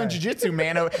Brazilian Jiu-Jitsu,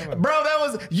 man.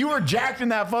 Bro, you were jacked in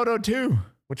that photo too.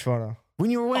 Which photo?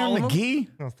 When you were wearing the gi?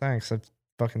 Oh, thanks. That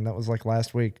was like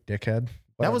last week, dickhead.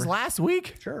 Whatever. That was last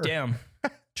week? Sure. Damn.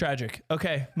 Tragic.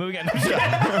 Okay, moving on.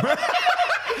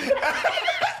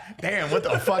 Damn, what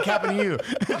the fuck happened to you?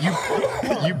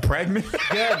 You pregnant?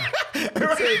 Good.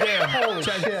 Say damn. Holy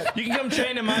shit. You can come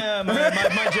train in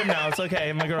my gym now. It's okay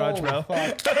in my garage, Holy bro.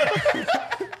 fuck.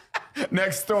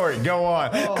 Next story. Go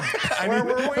on. Where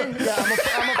were we? Yeah,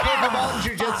 I'm a purple belt in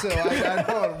jiu-jitsu. I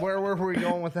know. Where were we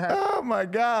going with that? Oh my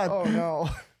God. Oh no.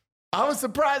 I was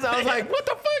surprised. I was like, what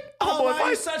the fuck? Oh, why are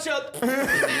you such a...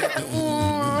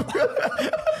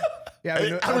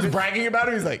 Yeah, I was bragging about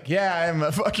it. He's like, yeah, I'm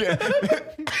a fucking...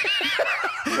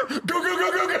 Go.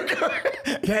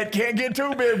 Can't get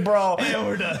too big, bro. Yeah,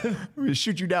 we're done. We're gonna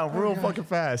shoot you down real fucking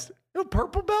fast. Yo,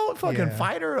 purple belt fucking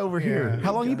fighter over here.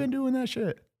 How long you been doing that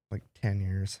shit? Like 10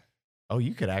 years. Oh,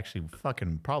 you could actually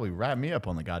fucking probably wrap me up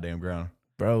on the goddamn ground.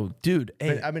 Bro, dude.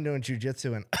 Hey, I've been doing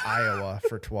jiu-jitsu in Iowa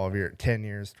for 12 years, 10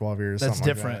 years, 12 years. that's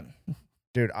something different. Like that.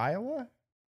 Dude, Iowa,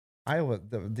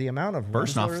 the amount of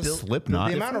First off, wrestlers,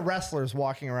 Slipknot. the amount of wrestlers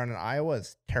walking around in Iowa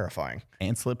is terrifying.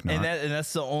 And Slipknot. And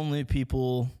that's the only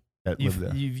people that live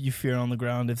there. you fear on the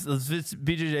ground. If it's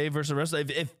BJJ versus wrestling,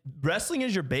 if wrestling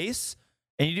is your base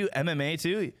and you do MMA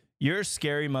too, you're a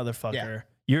scary motherfucker.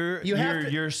 Yeah.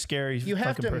 You're a scary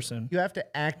fucking person. You have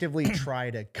to actively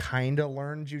try to kind of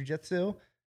learn jiu-jitsu.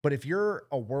 But if you're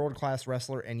a world-class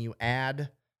wrestler and you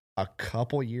add a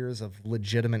couple years of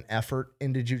legitimate effort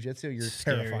into jiu-jitsu, you're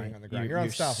terrifying on the ground. You're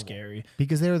unstoppable. Scary.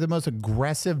 Because they're the most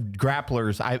aggressive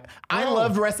grapplers. I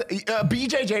loved wrestling.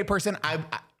 BJJ person,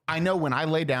 I know when I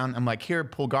lay down, I'm like, here,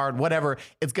 pull guard, whatever.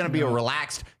 It's going to be a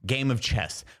relaxed game of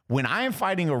chess. When I am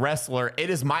fighting a wrestler,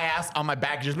 it is my ass on my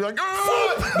back. Just be like,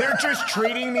 oh! They're just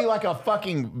treating me like a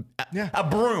fucking a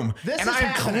broom. This and is I'm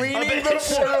happening. cleaning the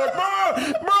floor. They're like,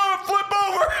 bro, flip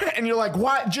over. And you're like,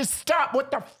 what? Just stop.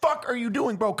 What the fuck are you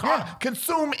doing, bro?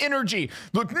 Consume energy.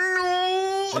 Look,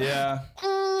 no. Yeah.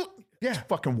 Yeah. It's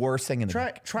fucking worst thing in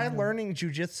the Try learning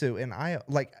jiu-jitsu in Iowa.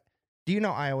 Like, do you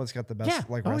know Iowa's got the best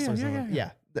wrestlers?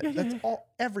 That's all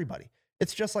everybody.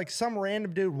 It's just like some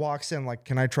random dude walks in like,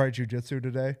 can I try jiu-jitsu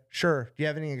today? Sure. Do you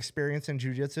have any experience in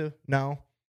jiu-jitsu? No.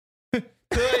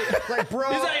 Like, bro,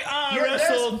 He's like,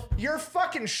 wrestled. Your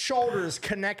fucking shoulders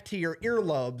connect to your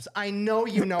earlobes. I know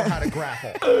you know how to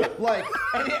grapple. Like,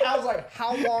 and I was like,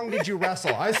 how long did you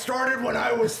wrestle? I started when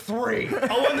I was 3.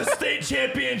 I won the state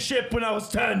championship when I was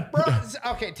 10. Bro,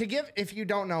 okay, if you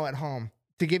don't know at home,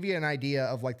 to give you an idea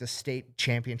of like the state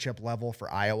championship level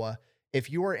for Iowa, if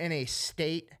you were in a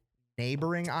state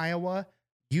neighboring Iowa,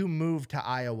 you move to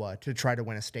Iowa to try to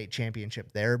win a state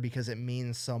championship there because it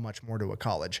means so much more to a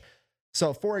college.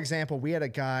 So, for example, we had a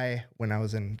guy when I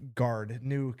was in guard,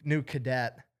 new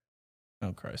cadet.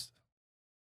 Oh, Christ.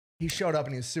 he showed up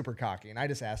and he was super cocky. And I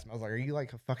just asked him, I was like, are you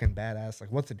like a fucking badass?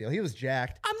 Like, what's the deal? He was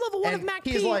jacked. I'm level 1 And of Mac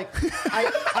he's P. like,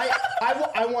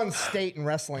 I won state in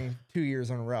wrestling 2 years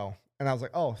in a row. And I was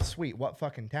like, oh, sweet. What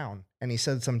fucking town? And he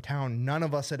said some town none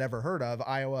of us had ever heard of,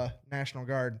 Iowa National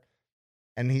Guard.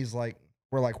 And he's like,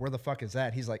 we're like, where the fuck is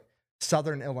that? He's like,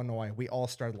 Southern Illinois. We all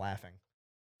started laughing.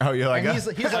 Oh, you're like, And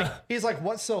he's like,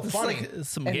 what's so It's funny? like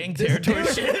some And gang this territory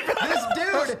dude- shit. This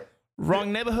dude,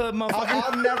 Wrong neighborhood, motherfucker.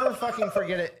 I'll never fucking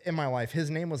forget it in my life. His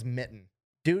name was Mitten.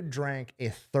 Dude drank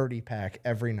a 30-pack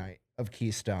every night of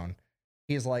Keystone.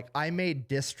 He's like, I made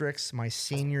districts my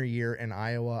senior year in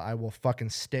Iowa. I will fucking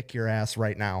stick your ass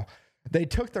right now. They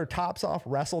took their tops off,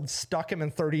 wrestled, stuck him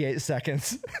in 38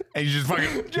 seconds. and you just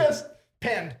fucking Just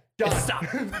pinned. Done. Stop.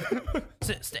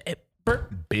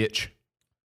 Bert. bitch.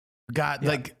 God,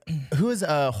 like, who is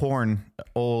Horn,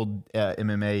 old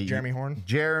MMA? Jeremy Horn?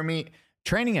 Jeremy,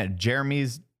 training at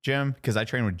Jeremy's gym, because I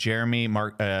train with Jeremy,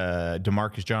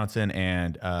 DeMarcus Johnson,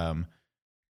 and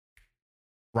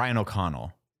Ryan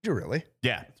O'Connell. Did you really?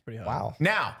 Yeah. It's pretty hot. Wow.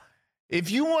 Now,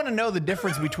 if you want to know the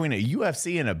difference between a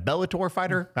UFC and a Bellator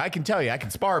fighter, I can tell you, I can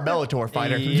spar a Bellator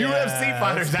fighter. Yeah. UFC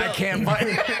fighters, I can't fight.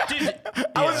 Dude,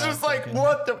 I was yeah, just like, fucking-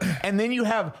 what the? And then you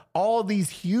have all these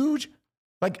huge,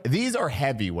 like, these are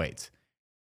heavyweights.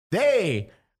 I'm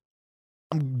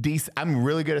decent. I'm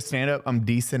really good at stand up. I'm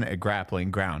decent at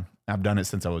grappling ground. I've done it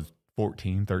since I was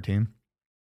 14, 13.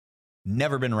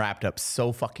 Never been wrapped up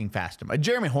so fucking fast.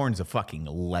 Jeremy Horn's a fucking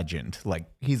legend. Like,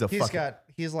 he's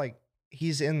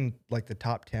in like the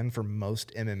top 10 for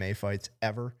most MMA fights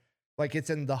ever. Like, it's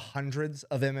in the hundreds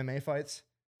of MMA fights.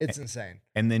 It's insane.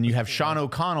 And then you have Sean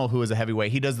O'Connell, who is a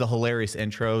heavyweight. He does the hilarious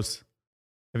intros.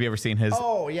 Have you ever seen his?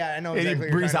 Oh, yeah, I know And exactly he what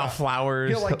you're brings talking out about. flowers.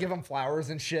 He'll like give him flowers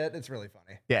and shit. It's really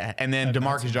funny. Yeah, and then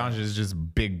DeMarcus Johnson is just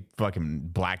big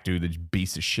fucking black dude that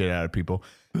beats the shit out of people.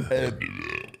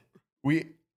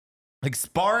 We like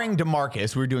sparring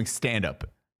DeMarcus. We were doing stand up,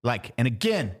 like, and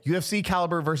again, UFC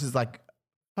caliber versus like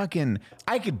fucking.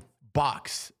 I could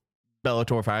box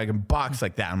Bellator fight. I can box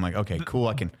like that. I'm like, okay, cool.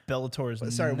 I can.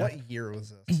 Bellator's. Sorry, nuts. what year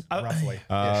was this? Roughly.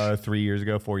 3 years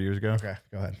ago, 4 years ago. Okay,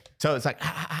 go ahead. So it's like,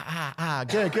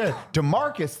 good.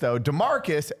 DeMarcus, though,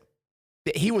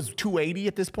 he was 280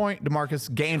 at this point.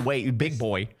 DeMarcus gained weight, big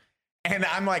boy. And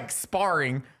I'm like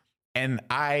sparring, and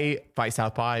I fight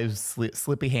Southpaw. I have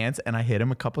slippy hands, and I hit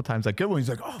him a couple times. Like, good one. He's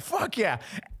like, oh, fuck yeah.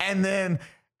 And then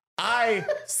I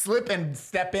slip and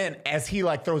step in as he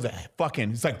like throws a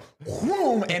fucking, it's like,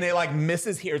 whoom, and it like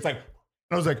misses here. It's like,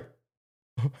 I was like,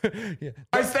 Yeah.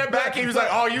 I stepped back and he was like,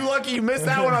 oh, you lucky you missed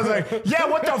that one. I was like, yeah,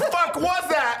 what the fuck was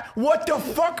that? What the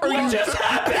fuck are you just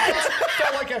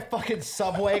Felt like a fucking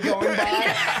subway going by.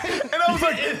 And I was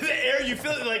like, in the air, you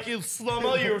feel it like you slow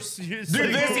mo. You're dude,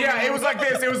 this, yeah, it was like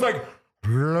this. It was like,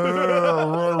 and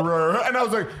I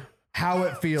was like, How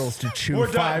it feels to chew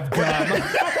We're done. 5 gum.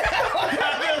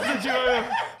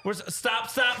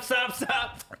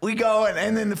 Stop. we go,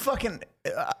 and then the fucking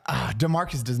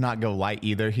DeMarcus does not go light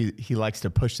either. He likes to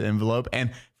push the envelope,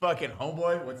 and fucking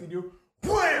homeboy, what's he do?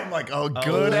 Wham! Like, oh,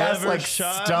 good ass, lever like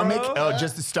shot, stomach. bro? Oh,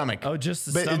 just the stomach. Oh, just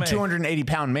the but stomach.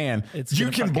 280-pound man, It's you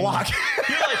gonna can fucking- block.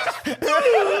 You're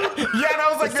like, Yeah, and I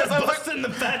was like this. I was like, busting the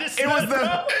fattest. it was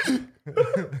nut,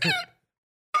 the.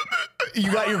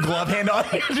 You got your glove hand on.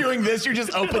 You're doing this. You're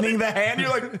just opening the hand. You're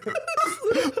like.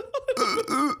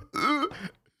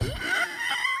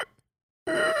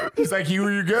 He's like,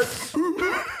 you good?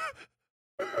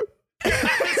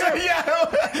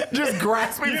 Yeah, just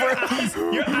grasping Your for. eyes,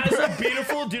 your eyes are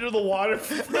beautiful due to the water.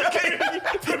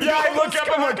 Yeah, I look up.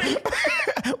 I'm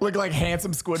like, look like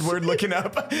handsome Squidward looking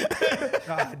up.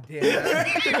 God damn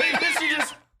it. You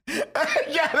just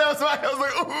Yeah, that was why I was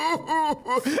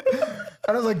like, ooh.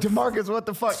 And I was like, DeMarcus, what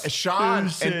the fuck? Sean,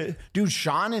 and, dude,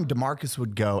 Sean and DeMarcus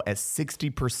would go at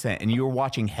 60%, and you were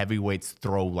watching heavyweights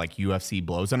throw like UFC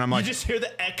blows, and I'm like, just hear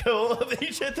the echo of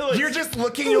each other. Like, you're just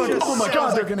looking, you're like, oh my god,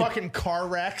 Sounds they're like gonna, fucking car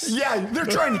wrecks. yeah, they're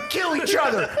trying to kill each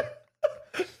other.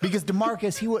 Because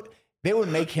DeMarcus, they would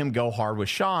make him go hard with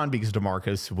Sean because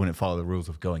DeMarcus wouldn't follow the rules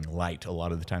of going light a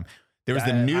lot of the time. There was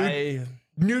the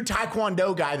new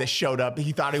Taekwondo guy that showed up.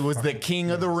 He thought he was the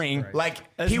king of the ring. Like,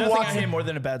 There's he nothing I walks hate in. more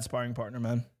than a bad sparring partner,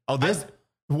 man. Oh, this?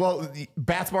 Well, the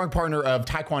bad sparring partner of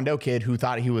Taekwondo kid who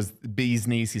thought he was bee's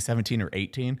knees. He's 17 or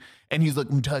 18. And he's like,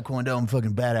 I'm Taekwondo, I'm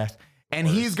fucking badass. And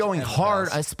he's going hard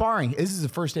at sparring. This is the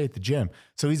first day at the gym.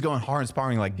 So he's going hard and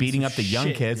sparring, like beating up the young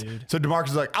shit, kids. dude. So DeMarcus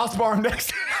is like, I'll spar him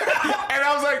next. And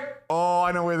I was like, oh,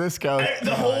 I know where this goes.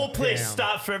 The whole place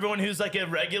stopped for everyone who's like a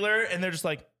regular, and they're just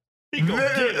like,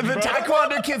 The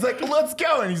taekwondo kid's like, let's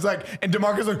go. And he's like, and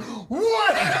DeMarco's like,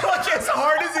 what? Like, as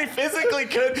hard as he physically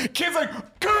could. Kid's like,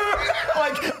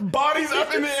 body's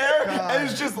up in the air. And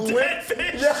it's just lit.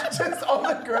 Yeah, just on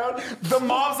the ground. The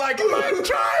mom's like, my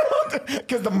child.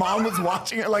 Because the mom was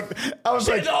watching it. Like, I was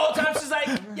like, the whole time she's like,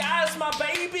 yes, my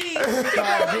baby.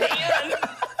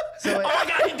 So oh my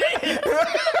God, he did.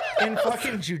 In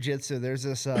fucking jujitsu, there's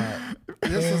this.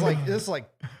 This is like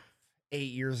 8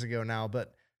 years ago now,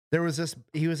 but there was this.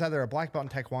 He was either a black belt in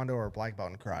taekwondo or a black belt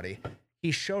in karate.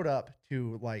 He showed up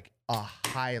to like a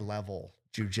high level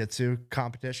jujitsu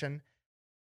competition.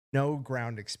 No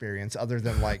ground experience other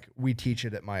than like we teach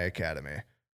it at my academy.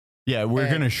 yeah, we're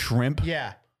going to shrimp.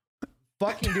 Yeah,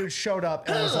 fucking dude showed up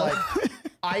and was like,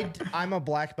 I'm a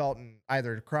black belt in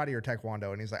either karate or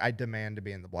taekwondo. And he's like, I demand to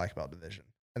be in the black belt division.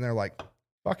 And they're like,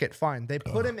 fuck it, fine. They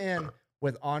put him in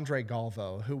with Andre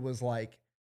Galvo, who was like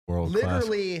World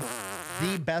literally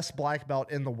the best black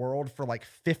belt in the world for like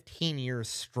 15 years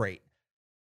straight.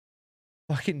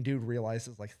 Fucking dude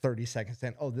realizes like 30 seconds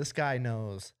in, oh, this guy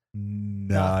knows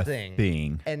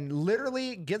nothing. And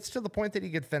literally gets to the point that he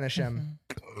could finish him,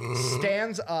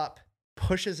 stands up,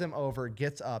 pushes him over,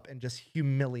 gets up, and just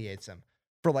humiliates him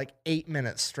for like 8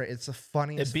 minutes straight. It's the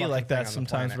funniest. It'd be fucking like thing that on the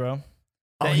sometimes, planet.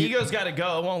 bro. The ego's got to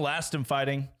go. It won't last him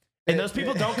fighting. And those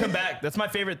people don't come back. That's my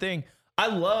favorite thing. I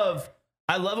love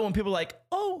it when people are like,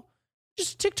 oh,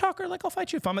 just a TikToker. Like, I'll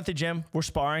fight you. If I'm at the gym, we're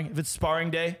sparring. If it's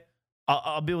sparring day,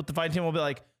 I'll be with the fight team. We'll be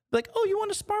like, oh, you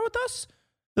want to spar with us?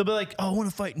 They'll be like, oh, I want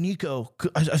to fight Nico.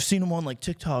 I've seen him on like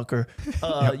TikTok or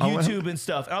YouTube and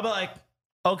stuff. And I'll be like,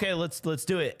 okay, let's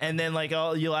do it. And then like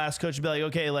you'll ask coach to be like,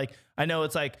 okay, like I know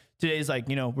it's like today's like,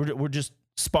 you know, we're just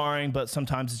sparring, but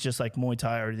sometimes it's just like Muay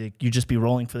Thai or you just be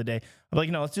rolling for the day. I'm like,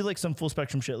 no, let's do like some full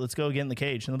spectrum shit. Let's go get in the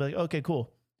cage. And they'll be like, okay,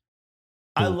 cool.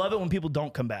 I love it when people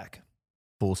don't come back.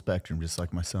 Full spectrum, just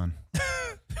like my son.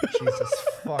 Jesus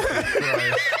fucking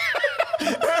Christ.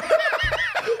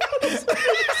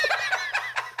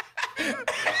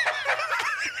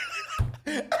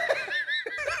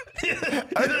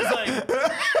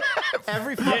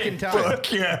 Every fucking time.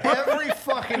 Every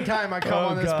fucking time I come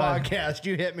on this podcast,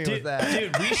 you hit me with that.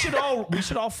 Dude, we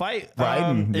should all fight.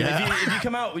 Right. If you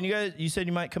come out, you said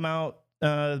you might come out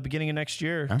the beginning of next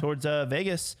year towards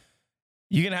Vegas,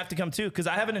 you're gonna have to come too, because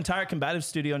I have an entire combative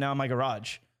studio now in my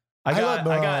garage. I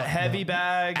got heavy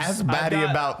bags. Ask Batty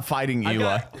about fighting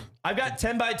Eli. I've got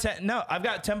 10 by 10. No, I've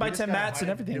got 10 by 10 mats and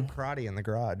everything. Do karate in the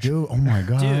garage. Dude, oh my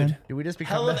God. Dude, do we just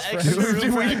become hell of best extra friends?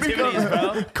 room for activities,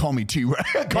 bro. Call me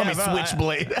T-Rex. Call me bro,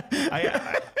 Switchblade.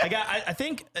 I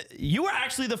think you were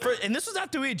actually the first, and this was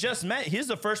after we just met. He's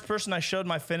the first person I showed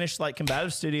my finished like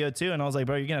combative studio to, and I was like,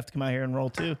 bro, you're gonna have to come out here and roll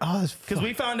too. Oh, because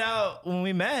we found out when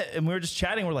we met and we were just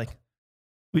chatting, we're like,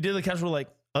 we did the casual like,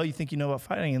 oh, you think you know about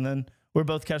fighting, and then we're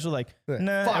both casual like,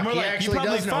 nah. Fuck, and we're he like, actually you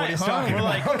probably does know what fight, he's huh? talking We're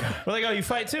about. like, oh, you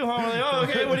fight too, huh? We're like, oh,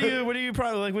 okay. What do you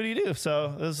probably like? What do you do?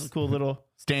 So this is a cool little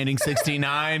standing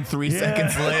 69. 3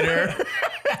 seconds later.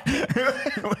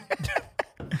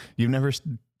 You've never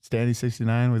standing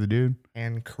 69 with a dude?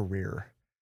 And career.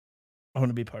 I want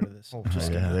to be part of this.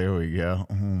 There we go.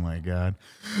 Oh my God.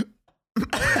 We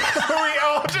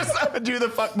all just do the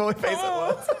fuckboy face at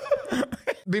once.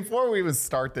 Before we even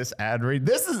start this ad read,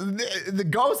 this is the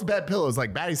Ghost Bed pillows,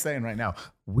 like Batty's saying right now.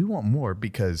 We want more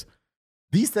because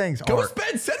these things Ghost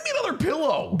Bed, send me another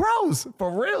pillow. Bros,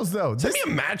 for reals though. Send me a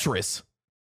mattress.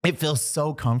 It feels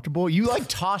so comfortable. You like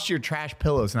toss your trash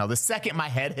pillows. Now, the second my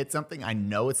head hits something, I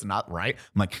know it's not right.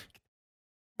 I'm like,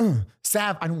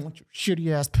 Sav, I don't want your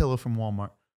shitty ass pillow from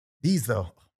Walmart. These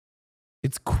though,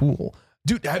 it's cool.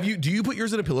 Dude, do you put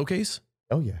yours in a pillowcase?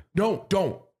 Oh yeah. No,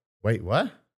 don't. Wait,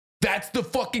 what? That's the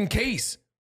fucking case.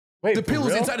 Wait, the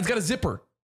pillow's real? inside. It's got a zipper.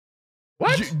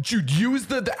 What? Dude, use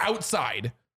the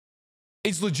outside.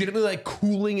 It's legitimately like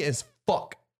cooling as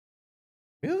fuck.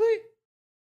 Really?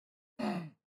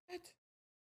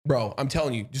 Bro, I'm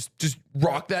telling you, just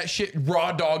rock that shit.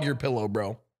 Raw dog your pillow,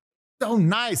 bro. So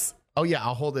nice. Oh yeah,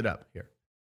 I'll hold it up here.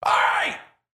 All right.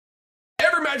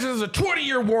 Every mattress has a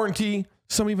 20-year warranty.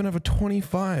 Some even have a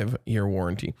 25-year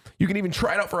warranty. You can even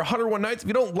try it out for 101 nights. If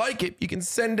you don't like it, you can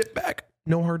send it back.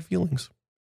 No hard feelings.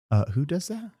 Who does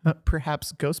that?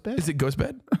 Perhaps Ghost Bed? Is it Ghost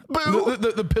Bed? Boo!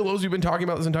 The pillows you've been talking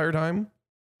about this entire time?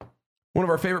 One of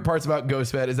our favorite parts about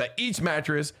Ghost Bed is that each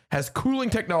mattress has cooling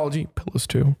technology, pillows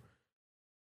too,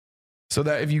 so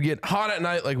that if you get hot at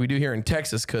night like we do here in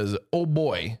Texas, because, oh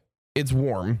boy, it's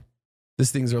warm, this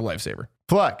thing's our lifesaver.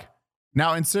 Fluck.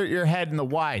 Now insert your head in the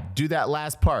wide. Do that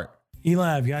last part.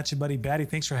 Eli, I've got you, buddy. Batty,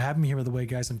 thanks for having me here, by the way,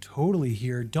 guys. I'm totally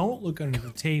here. Don't look under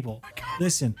the table.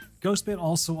 Listen, GhostBed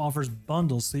also offers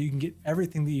bundles so you can get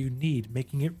everything that you need,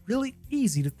 making it really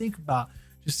easy to think about.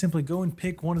 Just simply go and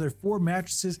pick one of their 4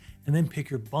 mattresses and then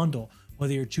pick your bundle.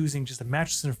 Whether you're choosing just a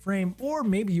mattress and a frame, or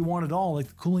maybe you want it all, like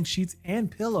the cooling sheets and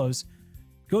pillows,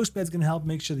 GhostBed's going to help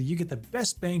make sure that you get the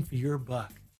best bang for your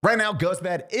buck. Right now,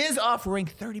 GhostBed is offering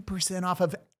 30% off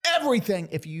of everything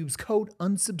if you use code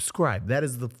unsubscribe. That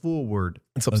is the full word.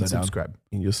 It's upside down. Unsubscribe.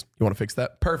 You want to fix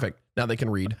that? Perfect. Now they can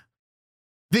read.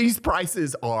 These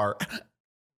prices are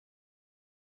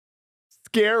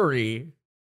scary.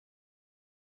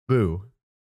 Boo.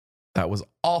 That was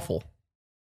awful.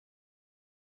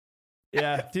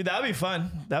 Yeah, dude, that'd be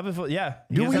fun. That'd be fun. Yeah.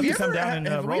 Do You we guys have to ever come down and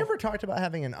have we roll. ever talked about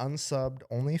having an unsubbed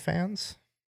OnlyFans?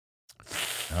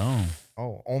 Oh.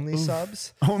 Oh, only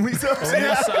subs? Only subs.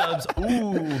 Only subs.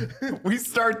 Ooh. We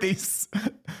start these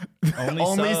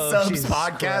Only subs Jesus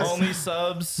podcasts. Only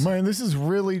subs. Man, this is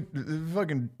really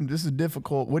this is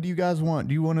difficult. What do you guys want?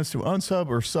 Do you want us to unsub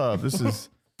or sub? This is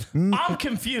I'm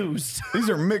confused. these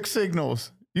are mixed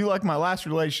signals. You like my last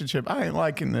relationship. I ain't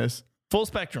liking this. Full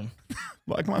spectrum.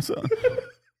 Like my son.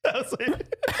 That was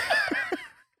it.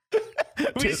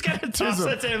 We just gotta toss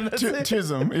it to him. That's it.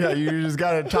 Tism. Yeah, you just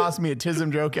gotta toss me a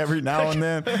tism joke every now and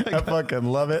then. I fucking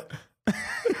love it.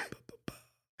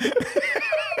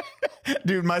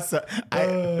 Dude, my son,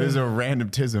 there's a random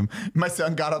tism. My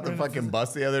son got off the fucking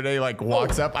bus the other day, like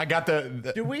walks up. I got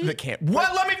the camp.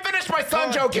 What? Let me finish my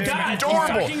son joke. It's God, he's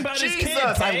adorable. talking about his Jesus, kid,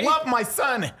 I okay? love my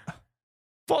son.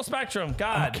 Full spectrum.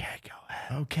 God. Okay, go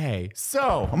ahead. Okay,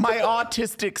 so my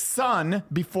autistic son,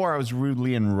 before I was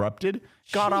rudely interrupted,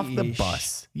 got off the Sheesh.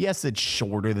 bus. Yes, it's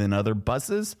shorter than other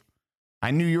buses.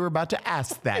 I knew you were about to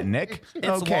ask that, Nick. It's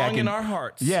okay, long in our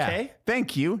hearts. Yeah, Okay?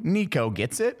 thank you. Nico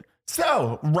gets it.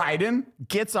 So, Ryden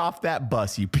gets off that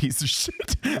bus, you piece of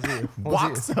shit.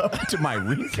 Walks up to my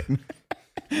Rican.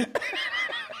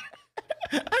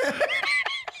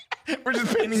 We're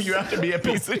just painting you out to be a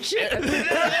piece of shit. They're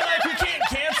like, we can't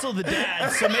cancel the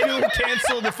dad, so maybe we'll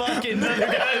cancel the fucking other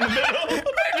guy in the middle. They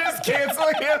just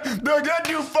canceling him. That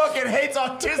dude fucking hates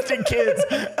autistic kids.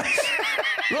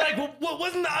 We're like, well,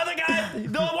 wasn't the other guy?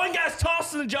 The one guy's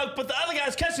tossing the joke, but the other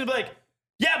guy's catching it. Like,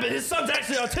 yeah, but his son's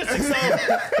actually autistic, so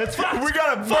it's fine. We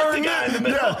gotta Fuck burn the guy in the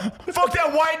middle. Yeah. Fuck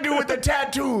that white dude with the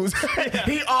tattoos.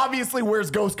 He obviously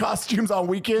wears ghost costumes on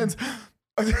weekends.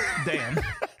 Damn.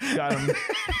 Got him.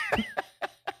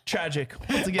 Tragic.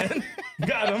 Once again.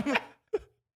 Got him.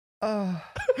 I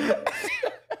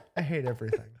hate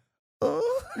everything. All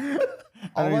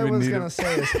I was going to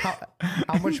say is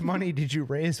how much money did you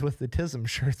raise with the TISM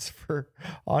shirts for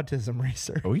autism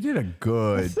research? We did a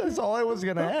good. That's all I was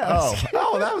going to ask.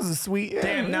 Oh, that was a sweet.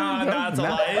 Damn, no, it's a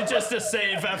lie. It's just a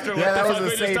save after what Yeah, that the was fuck a we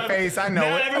just safe done. face. I know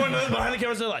Now it. everyone behind the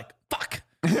cameras are like, fuck.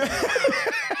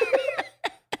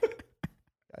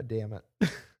 God damn it.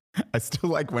 I still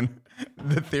like when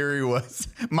the theory was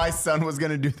my son was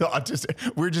going to do the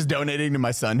autistic. We're just donating to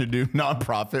my son to do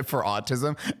nonprofit for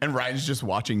autism. And Ryan's just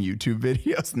watching YouTube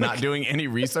videos, not doing any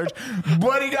research,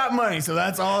 but he got money. So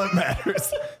that's all that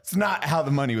matters. It's not how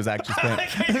the money was actually spent.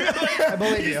 I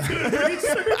believe you.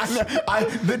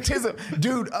 The TISM,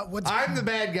 dude, I'm the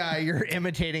bad guy. You're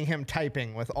imitating him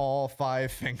typing with all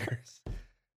 5 fingers.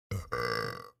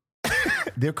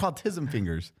 they're called TISM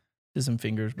fingers. Just some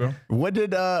fingers, bro. What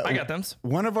did I got them.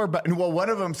 one of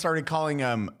them started calling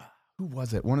who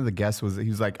was it? One of the guests he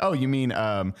was like, "Oh, you mean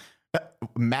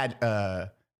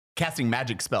casting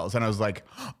magic spells?" And I was like,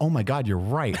 "Oh my god, you're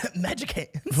right." Magic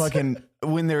hands. Fucking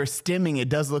when they're stimming, it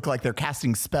does look like they're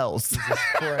casting spells. Jesus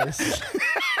Christ.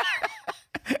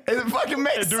 It fucking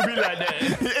makes It do be like that.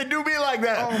 It do be like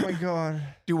that. Oh my god.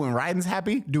 Dude, when Ryden's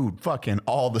happy, dude, fucking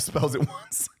all the spells at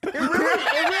once. Bro,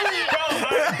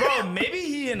 maybe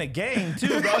he in a gang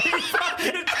too, bro. He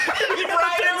fucking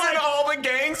Ryden's in all the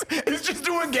gangs. He's just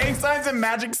doing gang signs and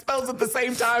magic spells at the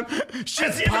same time. Has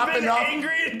Shit's he ever popping been up.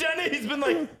 angry and done it? He's been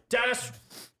like, Dad,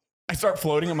 I start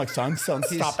floating. I'm like, son,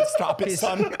 stop it,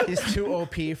 son. He's too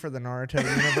OP for the Naruto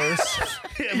universe.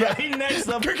 yeah, bro, he next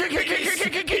level.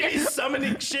 He's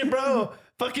summoning shit, bro.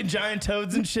 Fucking giant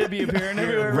toads and shit be appearing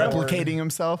everywhere. bro. Replicating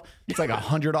himself. It's like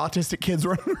 100 autistic kids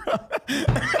running around.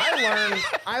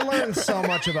 I learned so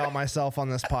much about myself on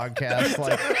this podcast.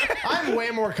 Like, I'm way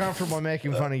more comfortable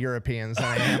making fun of Europeans than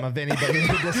I am of anybody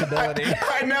with a disability.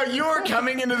 I know you were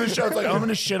coming into the show. It's like, I'm going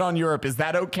to shit on Europe. Is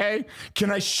that okay? Can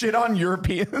I shit on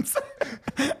Europeans?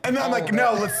 And then I'm like,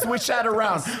 no, let's switch that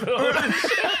around.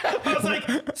 I was like,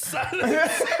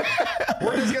 silence.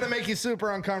 We're just gonna make you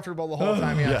super uncomfortable the whole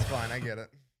time. Yeah, it's fine. I get it.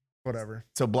 Whatever.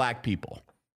 So black people.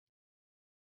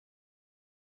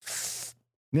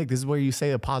 Nick, this is where you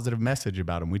say a positive message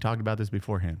about him. We talked about this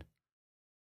beforehand.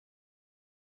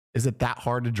 Is it that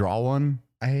hard to draw one?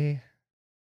 I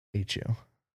hate you.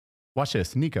 Watch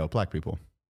this. Nico, black people.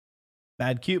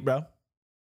 Mad cute, bro.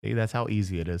 See, that's how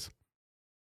easy it is.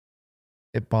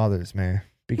 It bothers me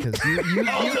because you came into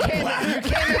the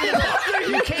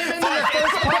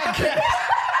first podcast.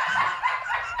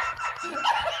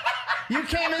 You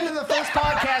came into the first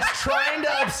podcast trying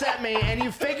to upset me, and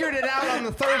you figured it out on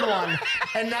the third one,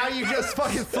 and now you just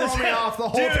fucking throw me off the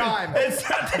whole time. It's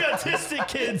not the autistic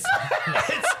kids.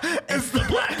 It's the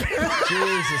black people.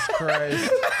 Jesus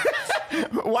Christ.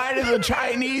 Why do the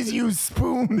Chinese use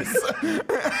spoons?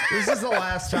 This is the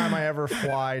last time I ever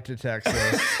fly to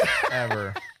Texas,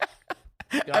 ever.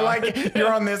 I like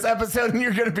you're on this episode and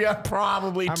you're going to be on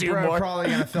probably I'm two more. probably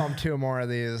going to film 2 more of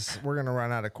these. We're going to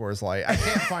run out of Coors Light. I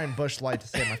can't find Busch Light to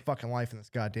save my fucking life in this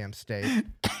goddamn state.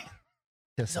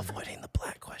 He's avoiding the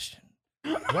black question.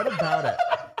 What about it?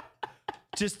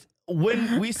 Just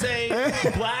when we say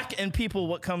black and people,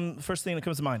 what first thing that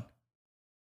comes to mind?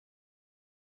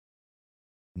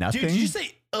 Nothing. Dude, did you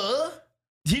say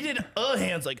He did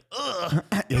hands like Yeah,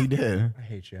 he did. I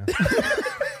hate you.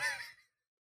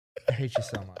 I hate you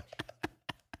so much.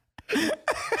 Can't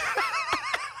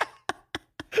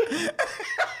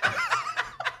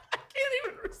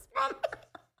even respond.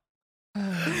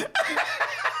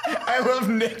 I love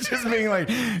Nick just being like,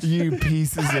 you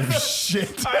pieces of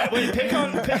shit. All right, wait, pick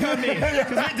on me. Because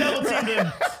we double teamed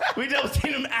him. We double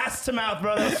teamed him ass to mouth,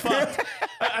 bro. That was fucked.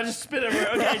 I just spit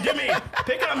everywhere. Okay, do me.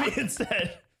 Pick on me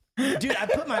instead. Dude, I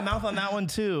put my mouth on that one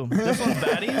too. This one's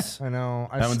baddies. I know.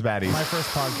 That one's baddies. My first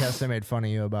podcast, I made fun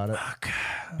of you about it.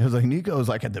 It was like Nico was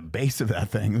like at the base of that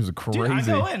thing. It was crazy. Dude, I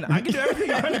go in. I can do everything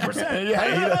 100%.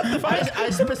 Yeah, I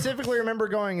specifically remember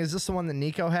going, is this the one that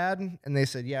Nico had? And they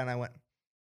said, yeah. And I went,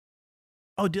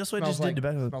 oh, that's what I just did to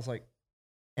Becca. Smells like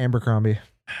Abercrombie.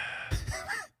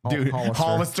 Dude,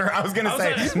 Hollister. I was going to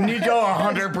say, Nico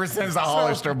 100% is a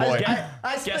Hollister boy.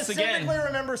 I specifically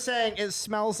remember saying, it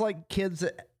smells like kids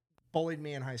that bullied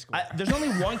me in high school. There's only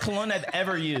one cologne I've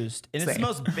ever used, and it's the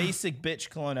most basic bitch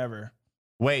cologne ever.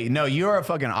 Wait, no, you're a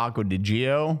fucking Aqua di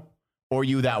Gio, or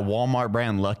you that Walmart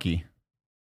brand Lucky?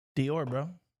 Dior, bro.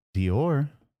 Dior?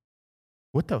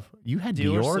 What the? You had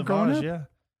Dior Sauvage, growing up? Yeah.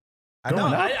 I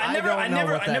don't know. I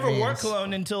never wore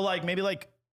cologne until maybe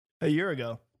a year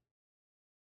ago.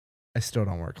 I still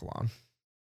don't wear cologne.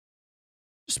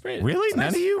 Just spray it. Really? It's None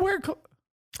nice. of you wear cologne?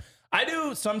 I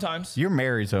do sometimes. You're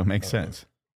married, so it makes sense.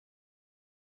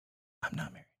 I'm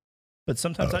not married. But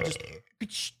sometimes I just...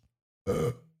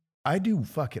 I do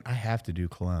I have to do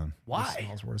cologne. Why? It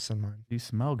smells worse than mine. You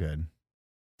smell good.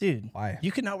 Dude, why?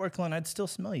 You could not wear cologne. I'd still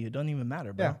smell you. It don't even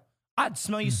matter, bro. Yeah. I'd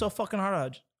smell you so fucking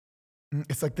hard.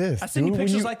 It's like this. I send you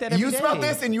pictures like that every day. You smelled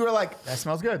this and you were like, that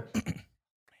smells good.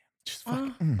 Just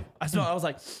fucking... I was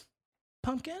like,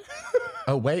 pumpkin?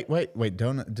 Oh, wait.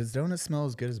 Donut. Does donut smell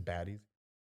as good as Baddies?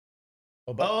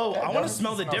 I want to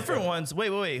smell the different ones.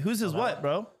 Wait. Whose is what,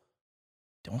 bro?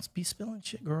 Don't be spilling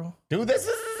shit, girl. Dude, this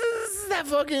is that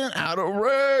fucking out of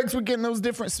rags. We're getting those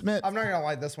different smells. I'm not going to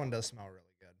lie. This one does smell really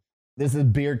good. This is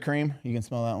beard cream. You can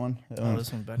smell that one.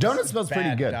 This one better. Donut smells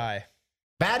pretty good.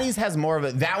 Baddies has more of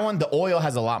it. That one, the oil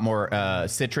has a lot more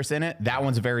citrus in it. That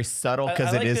one's very subtle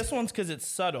because it is. This one's because it's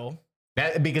subtle.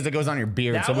 Because it goes on your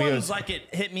beard. That one's like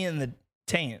it hit me in the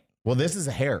taint. Well, this is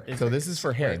hair. So this is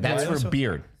for hair. That's for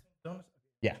beard.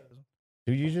 Yeah.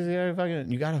 Dude,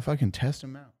 you gotta fucking test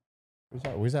them out.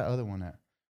 Where's that other one at?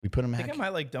 We put them. I think I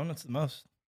might like donuts the most.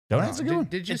 Donuts are good.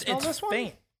 Did you smell this one?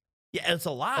 Faint. Yeah, it's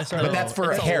a lot. But that's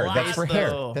for hair. That's for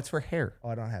hair. That's for hair. Oh,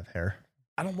 I don't have hair.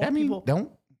 I don't want people.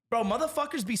 Don't. Bro,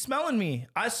 motherfuckers be smelling me.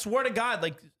 I swear to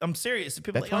God, I'm serious.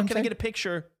 People That's like, what I'm can I saying. get a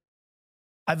picture?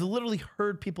 I've literally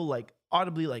heard people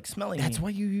audibly smelling me. That's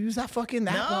why you use that fucking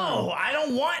that No, one. I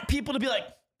don't want people to be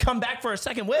come back for a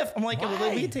second whiff. I'm like,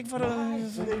 well, we can take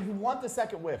photos. You want the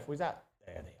second whiff. Where's that?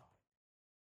 There they are.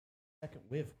 Second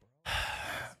whiff, bro.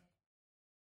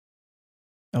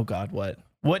 Oh God, what?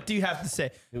 What do you have to say?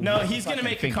 No, he's gonna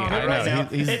make a comment I know. right now.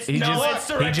 He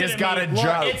just got a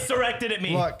joke. It's directed at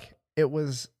me. Look,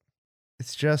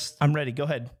 it's just. I'm ready. Go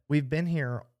ahead. We've been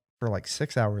here for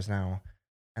 6 hours now,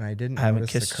 and I didn't haven't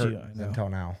notice the kissed you, curtains I know. until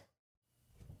now.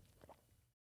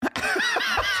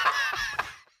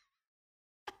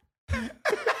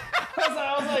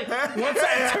 I was like, once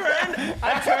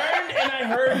I turned and I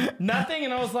heard nothing,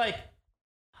 and I was like,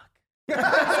 fuck.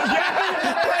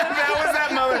 That was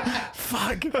that moment.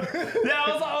 Fuck. Yeah,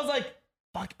 I was like,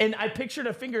 fuck. And I pictured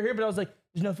a finger here, but I was like,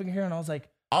 there's no finger here. And I was like,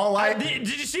 All I did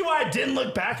you see why I didn't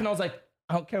look back? And I was like,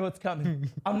 I don't care what's coming.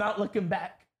 I'm not looking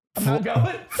back. I'm not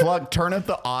going. Flug, turn up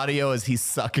the audio as he's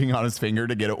sucking on his finger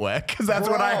to get it wet, because that's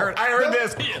what I heard. I heard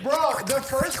this. Bro, the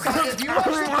first time, if you watch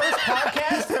the first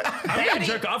podcast, I'm gonna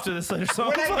jerk off to this later, so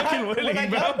I'm fucking when I winning,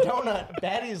 bro. got Donut,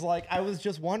 Batty's like, I was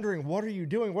just wondering, what are you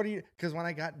doing? What are you? Because when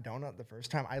I got Donut the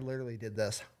first time, I literally did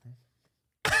this.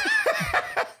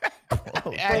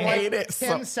 I hate it.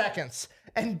 10 seconds.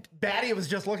 And Batty was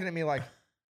just looking at me like,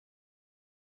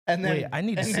 and then Wait, I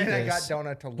need to see I this. got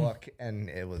Donut to look, and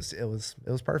it was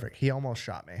perfect. He almost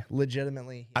shot me.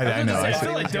 Legitimately. I know. I I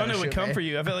feel like was gonna Donut would shoot come me. for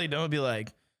you. I feel like Donut would be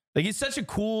like he's such a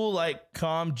cool, like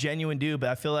calm, genuine dude. But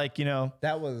I feel like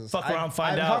That was fuck around,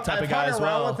 find I've out hung- type I've of guy hung as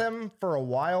around well. with him for a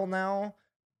while now.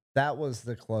 That was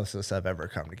the closest I've ever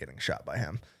come to getting shot by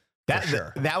him. That, for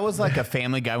sure. that was like a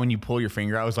Family Guy when you pull your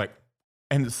finger out. I was like,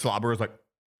 and the slobber was like,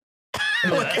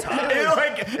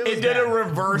 it did a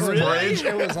reverse bridge.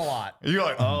 It was a lot. You're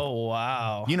like, Oh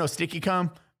wow. you know, sticky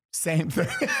cum, same thing.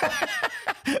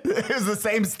 It was the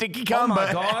same sticky cum, my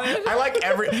but God. I like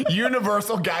every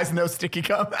universal guys know sticky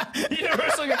cum.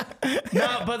 Universal.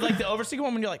 No, but like the overseeker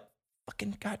one when you're like,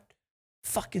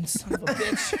 fucking son of a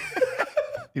bitch.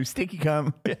 You sticky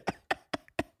cum.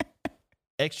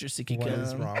 Extra sticky What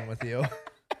is cum. wrong with you?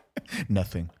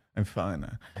 Nothing. I'm fine.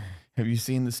 Have you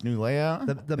seen this new layout?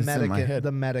 The It's in my head.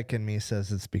 medic in me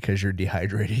says it's because you're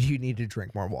dehydrated. You need to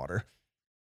drink more water.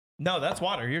 No, that's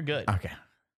water. You're good. Okay.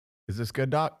 Is this good,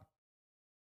 Doc?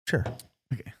 Sure.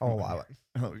 Okay. I'll allow it.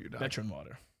 Oh, you Doc. Veteran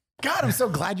water. God, I'm so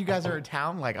glad you guys are in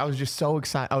town. Like, I was just so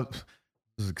excited. I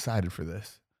was excited for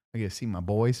this. I get to see my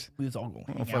boys. We was all going.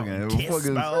 Oh, hang out and fucking- kiss,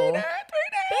 fucking- bro.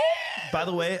 By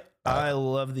the way, I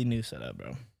love the new setup,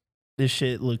 bro. This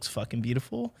shit looks fucking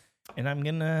beautiful, and I'm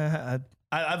gonna.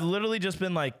 I've literally just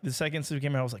been like the second since we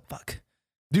came here, I was like, fuck.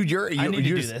 Dude, I need to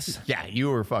do this. Yeah, you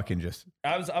were fucking just.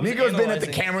 I was Nico's been at the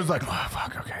analyzing- cameras like, oh,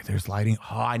 fuck, okay, there's lighting.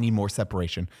 Oh, I need more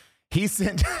separation. He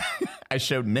sent, I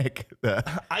showed Nick the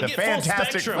I get full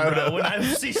fantastic spectrum, photo. bro. When I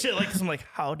see shit like this, I'm like,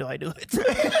 how do I do it?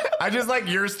 I just like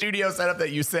your studio setup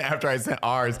that you sent after I sent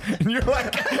ours. And you're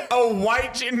like a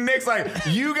white chick. Nick's like,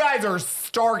 you guys are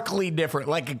starkly different.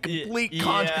 Like a complete Yeah.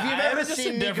 contrast. If you've I ever have just a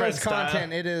seen different Nico's style.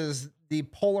 content, it is the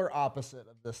polar opposite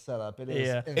of this setup. It is.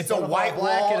 Yeah. It's instead a of white all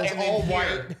black, wall it is and all then white.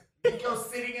 here, Nico's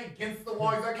sitting against the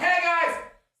wall. He's like, hey guys,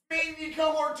 me and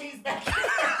Nico Ortiz back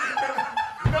here.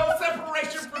 No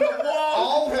separation from the wall.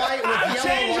 All white with I'm yellow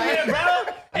changing light. it,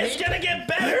 bro. It's gonna get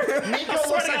better. Nico I swear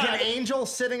looks to like God. an angel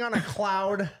sitting on a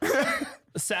cloud.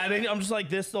 Sad. I'm just like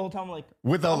this the whole time, like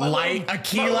With a light, a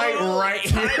key light little right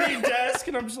here. tiny desk,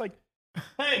 and I'm just like,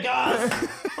 hey guys,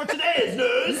 for today's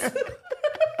news.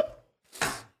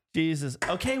 Jesus.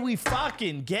 Okay, we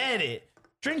fucking get it.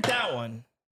 Drink that one.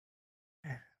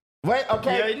 Wait,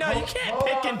 okay. Yeah, no, you can't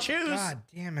pick and choose. God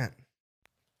damn it.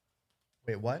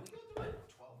 Wait, what?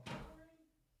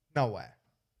 No way.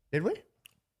 Did we?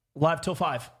 Live till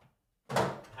 5.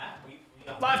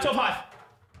 Live till 5.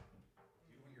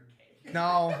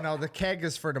 No, the keg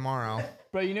is for tomorrow.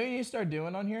 Bro, you know what you need to start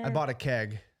doing on here? I bought a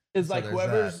keg. Is so like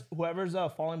there's whoever's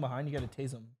falling behind, you got to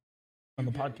tase them on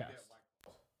the podcast.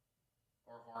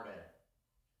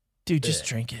 Dude, just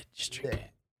drink it. Just drink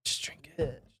it. Just drink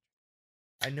it.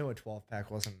 I knew a 12-pack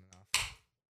wasn't enough.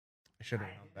 I should have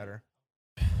known better.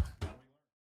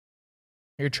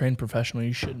 You're a trained professional.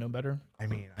 You should know better. I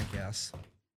mean, I guess.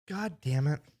 God damn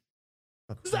it.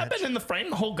 Has that been in the frame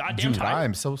the whole goddamn Dude, time?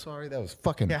 I'm so sorry. That was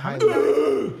fucking Yeah, how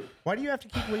highly. Why do you have to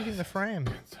keep leaving the frame?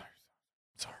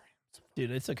 Sorry. Dude,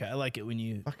 it's okay. I like it when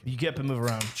you Fucking- get up and move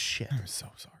around. Shit. I'm so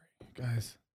sorry,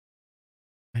 guys.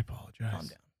 I apologize. Calm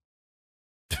down.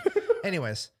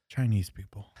 Anyways. Chinese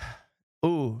people.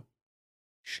 Ooh,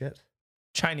 Shit.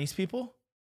 Chinese people?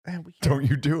 Man, we can't. Don't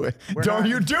you do it. We're Don't not-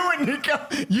 you do it, Nico.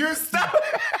 You stop.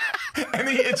 And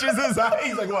he itches his eye.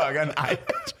 He's like, well, I got an eye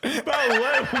itch. Bro,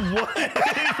 what?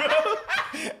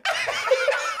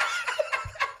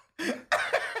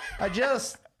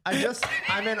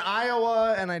 I'm in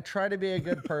Iowa and I try to be a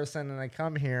good person and I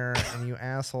come here and you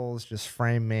assholes just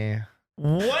frame me.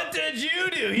 What did you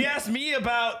do? He asked me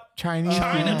about Chinese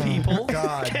China people.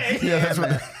 God. Okay. Yeah, that's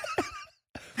what.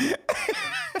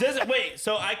 Does it wait?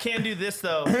 So I can do this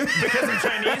though because I'm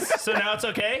Chinese. So now it's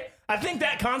okay. I think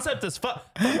that concept is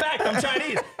fucked. In fact, I'm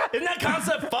Chinese. Isn't that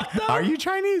concept fucked though? Are you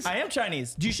Chinese? I am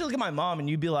Chinese. You should look at my mom and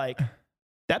you'd be like,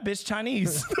 that bitch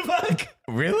Chinese. The fuck?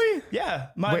 Really? Yeah.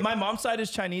 My mom's side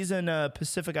is Chinese and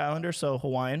Pacific Islander, so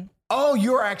Hawaiian. Oh,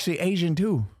 you're actually Asian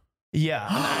too. Yeah,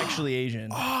 I'm actually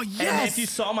Asian. Oh, And yes. if you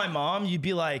saw my mom, you'd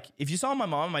be like, if you saw my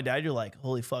mom and my dad, you're like,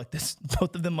 holy fuck, this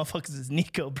both of them motherfuckers is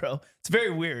Nico, bro. It's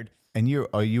very weird. And you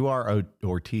are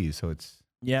Ortiz, so it's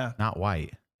Yeah. not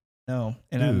white. No.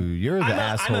 And Dude, you're the I'm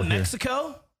asshole a here.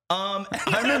 Mexico. I'm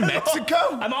in Mexico?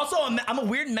 I'm a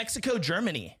weird Mexico,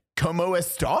 Germany. ¿Cómo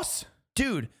estás?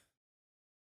 Dude.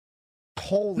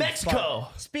 Holy Mexico.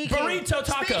 fuck. Burrito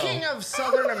taco. Speaking of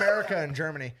Southern America and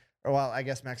Germany, or well, I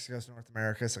guess Mexico's North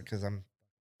America because I'm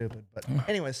stupid. But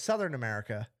anyways, Southern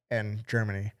America and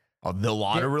Germany. Oh, the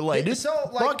lot of related. So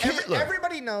like Hitler.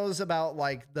 everybody knows about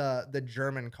like the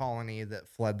German colony that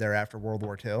fled there after World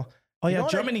War II. Oh You yeah, know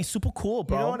Germany's super cool,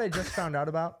 bro. You know what I just found out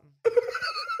about?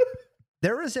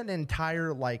 There is an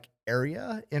entire like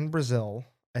area in Brazil.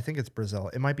 I think it's Brazil.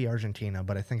 It might be Argentina,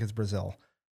 but I think it's Brazil,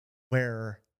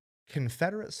 where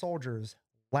Confederate soldiers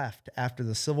left after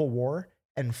the Civil War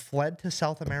and fled to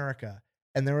South America.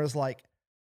 And there was like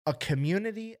a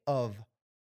community of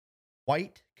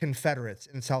white Confederates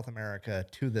in South America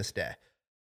to this day.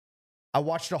 I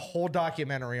watched a whole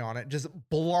documentary on it, just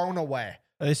blown away.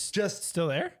 Are they just still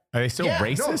there? Are they still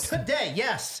racist? No, today,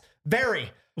 yes.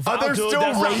 Very. Are they still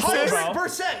racist?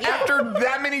 100%. Yeah. After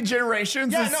that many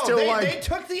generations, Yeah, it's no, still they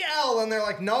took the L and they're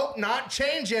like, nope, not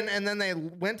changing. And then they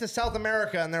went to South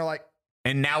America and they're like,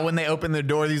 and now when they open the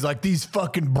door, these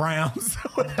fucking Browns.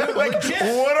 Like, legit.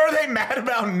 what are they mad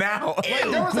about now? like,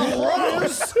 there was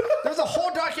a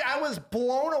whole document. I was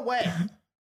blown away.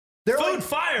 They're Food like,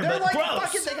 fire, they're but like gross.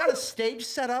 fucking, they got a stage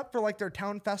set up for like their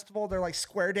town festival. They're like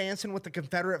square dancing with the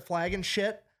Confederate flag and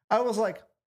shit. I was like,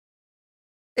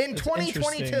 in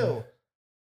 2022. interesting.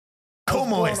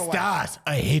 Como estás?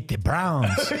 I hate the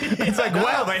Browns. It's like,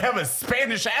 wow, they have a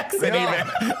Spanish accent even.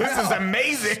 This is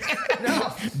amazing.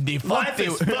 The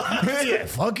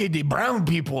fucking the brown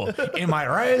people. Am I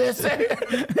right? It's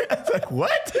like,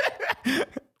 what?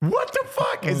 What the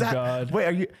fuck is that? God. Wait,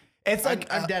 are you? It's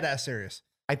like I'm dead ass serious.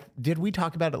 did we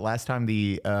talk about it last time?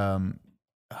 The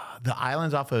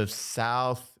islands off of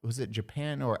South, was it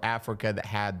Japan or Africa that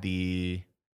had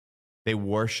they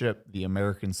worship the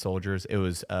American soldiers. It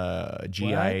was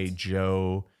G.I.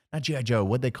 Joe. Not G.I. Joe.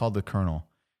 What'd they call the colonel?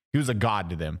 He was a god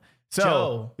to them.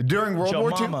 So during World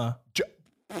War II,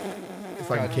 if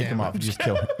I can kick him off, just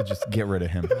kill him. Just get rid of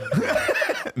him.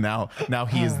 Now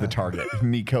he is the target.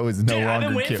 Nico is no Dude, longer I've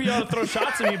been waiting killed. for y'all to throw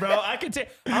shots at me, bro. I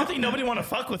don't think nobody want to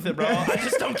fuck with it, bro. I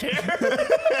just don't care.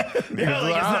 They're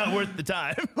like, it's not worth the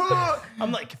time.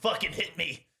 I'm like, fucking hit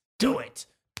me. Do it.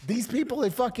 These people,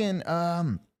 they fucking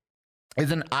is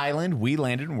an island. We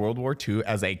landed in World War II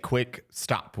as a quick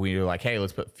stop. We were like, hey,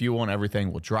 let's put fuel on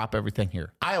everything. We'll drop everything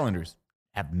here. Islanders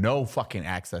have no fucking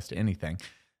access to anything.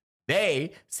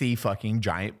 They see fucking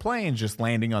giant planes just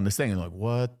landing on this thing and like,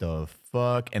 what the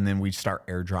fuck? And then we start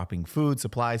airdropping food,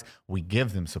 supplies. We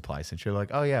give them supplies. And you're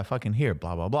like, oh yeah, fucking here,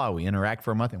 blah, blah, blah. We interact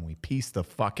for a month and we piece the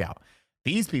fuck out.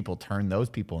 These people turned those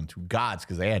people into gods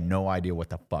because they had no idea what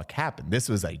the fuck happened. This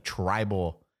was a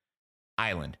tribal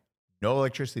island. No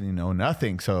electricity, no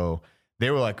nothing. So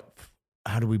they were like,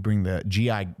 how do we bring the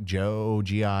G.I. Joe,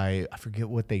 I forget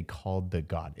what they called the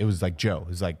god. It was like Joe. It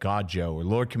was like God Joe or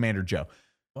Lord Commander Joe.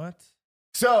 What?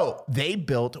 So they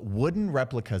built wooden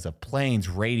replicas of planes,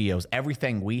 radios,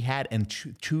 everything we had. And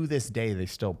to this day, they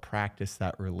still practice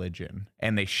that religion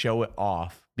and they show it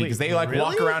off because they like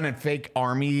walk around in fake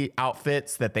army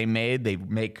outfits that they made. They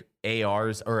make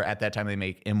ARs, or at that time they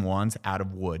make M1s out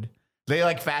of wood. They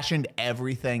like fashioned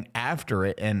everything after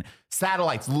it, and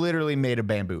satellites literally made of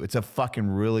bamboo. It's a fucking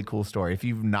really cool story. If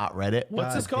you've not read it,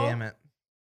 What's this called? Damn it.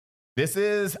 This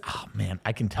is, oh man,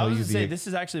 I can tell you this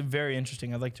is actually very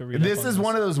interesting. I'd like to read. This is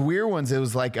one of those weird ones. It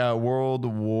was like a World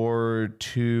War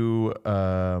II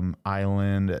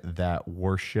island that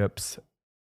worships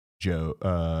GI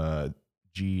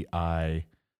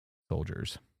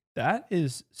soldiers. That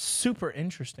is super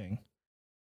interesting.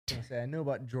 I knew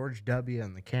about George W.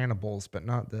 and the cannibals, but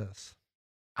not this.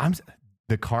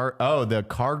 The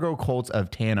cargo cults of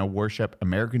Tana worship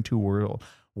American World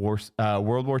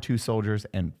War II soldiers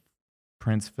and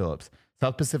Prince Philip's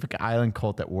South Pacific island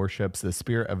cult that worships the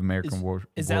spirit of American World War II.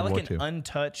 Is that like an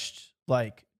untouched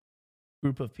like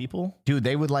group of people? Dude,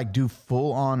 they would like do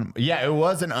full on. Yeah, it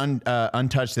was an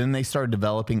untouched. Then they started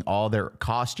developing all their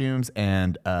costumes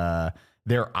and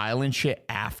their island shit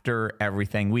after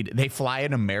everything. They fly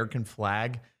an American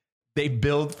flag. They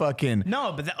build fucking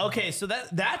no, but okay, so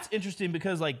that's interesting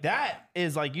because like that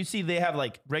is like you see they have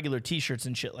like regular T-shirts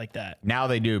and shit like that. Now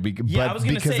they do, I was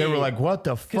because say, they were like, what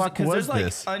the fuck was there's like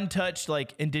this? Untouched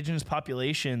like indigenous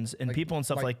populations and people and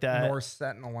stuff like that. North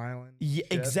Sentinel Island. Yeah,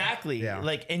 shit. exactly. Yeah.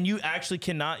 Like, and you actually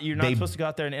cannot. You're not supposed to go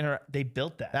out there and interact. They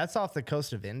built that. That's off the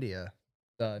coast of India.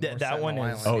 That one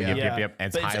is. Oh, yep.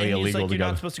 It's highly illegal to You're go.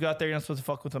 not supposed to go out there. You're not supposed to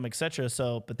fuck with them, etc.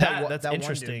 So, but that's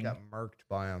interesting. One dude got murked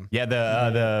by him. Yeah,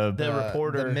 the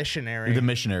reporter, the missionary. The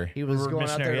missionary. He was going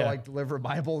out there to yeah. like deliver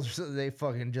Bibles. They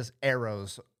fucking just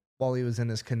arrows while he was in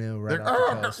his canoe right They're-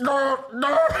 off the coast.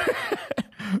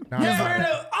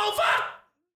 Oh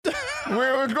fuck!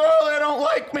 Where we go? They don't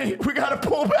like me. We gotta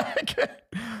pull back.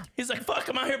 He's like, fuck,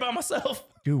 I'm out here by myself.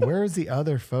 Dude, where is the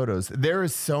other photos? There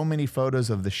is so many photos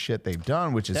of the shit they've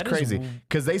done, which is That is crazy. w-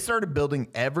 Because they started building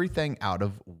everything out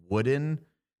of wooden.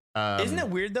 Isn't it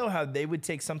weird though how they would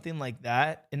take something like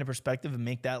that into perspective and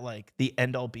make that like the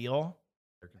end all be all?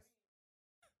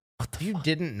 You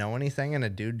didn't know anything, and a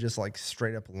dude just like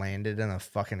straight up landed in a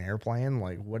fucking airplane.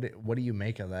 Like, what do you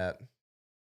make of that?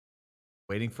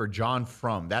 Waiting for John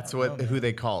Frum. That's who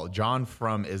they call. John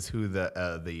Frum is who the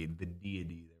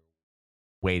deity they're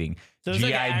waiting. So it's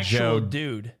like an G.I. actual Joe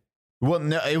dude. Well,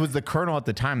 no, it was the colonel at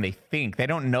the time. They think they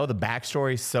don't know the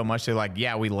backstory so much. They're like,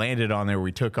 yeah, we landed on there,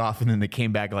 we took off, and then they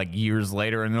came back like years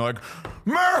later, and they're like,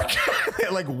 Merc,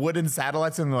 like wooden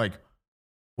satellites, and they're like,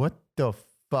 what the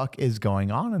fuck is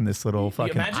going on in this little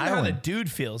fucking Imagine how the island?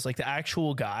 dude feels, like the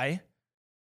actual guy.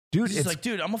 Dude, He's it's like,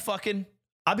 dude,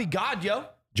 I'll be God, yo.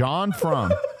 John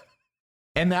Frum,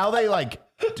 and now they like,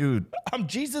 dude. I'm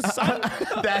Jesus' son.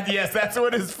 That's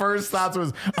what his first thoughts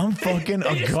was. I'm fucking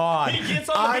a god. He gets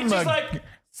on the beach, he's like,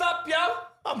 sup, yo?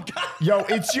 I'm God. Yo,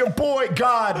 it's your boy,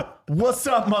 God. What's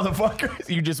up, motherfuckers?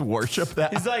 You just worship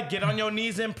that. He's like, get on your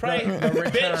knees and pray. The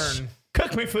return. Bitch,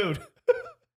 cook me food.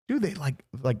 Dude, they like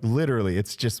literally,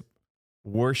 it's just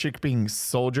worshiping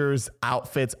soldiers,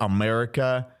 outfits,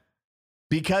 America.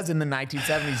 Because in the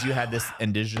 1970s, you had this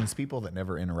indigenous people that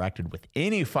never interacted with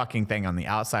any fucking thing on the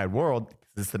outside world.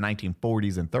 It's the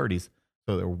 1940s and 30s.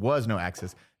 So there was no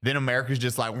access. Then America's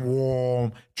just like,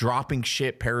 whoa, dropping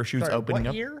shit, parachutes Sorry, opening what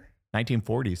up. year?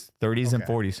 1940s, 30s and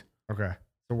Okay. 40s. Okay,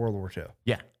 so World War II.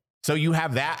 Yeah. So you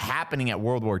have that happening at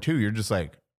World War II. You're just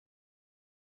like,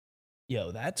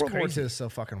 Yo, that's World War crazy. II is so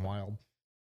fucking wild.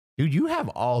 dude, you have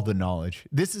all the knowledge.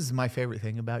 This is my favorite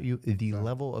thing about you, the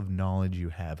level of knowledge you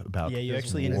have about Yeah, you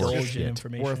actually war indulge shit. in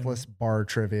information. Worthless bar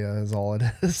trivia is all it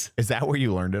is. Is that where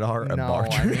you learned it, Art? No, bar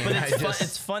I mean, But I it's fun, just-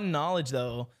 it's fun knowledge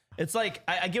though. It's like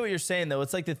I get what you're saying though.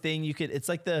 It's like the thing it's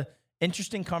like the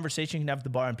interesting conversation you can have at the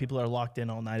bar and people are locked in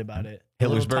all night about it.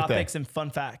 Hitler's Little birthday. topics and fun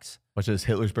facts. What's this?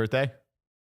 Hitler's birthday?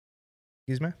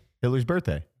 Excuse me? Hitler's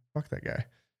birthday. Fuck that guy.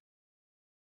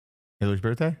 Hitler's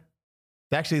birthday?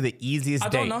 It's actually the easiest I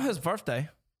date. don't know his birthday.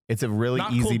 It's a really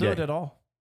Not easy cool day. dude at all.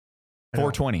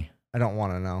 420. I don't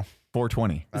want to know.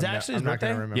 420. Is that actually his I'm not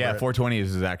gonna birthday? remember Yeah, it. 420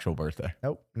 is his actual birthday.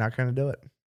 Nope, not going to do it.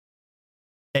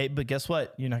 Hey, but guess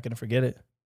what? You're not gonna forget it.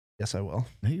 Yes, I will.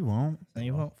 No, you won't. No,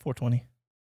 you won't. 420.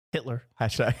 Hitler.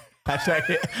 Hashtag.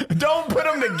 Don't put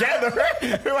them together.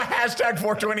 Hashtag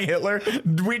 420 Hitler.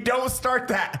 We don't start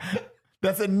that.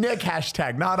 That's a Nick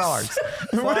hashtag, not ours.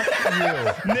 Fuck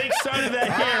you. Nick started that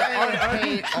I here.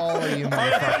 hate all of you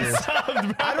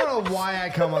motherfuckers. I don't know why I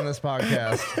come on this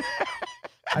podcast.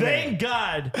 Thank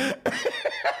God.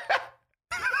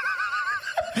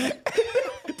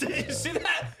 Did you see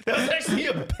that? That was actually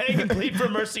a beg and plead for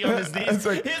mercy on his knees. It's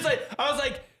like- He was like, I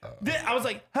was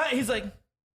like, hi. He's like,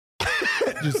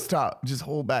 Just stop. Just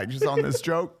hold back. Just on this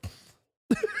joke.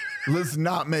 Let's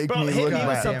not make bro, me hit look me with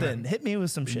bad. something. Hit me with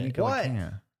some shit. What?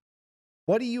 Yeah.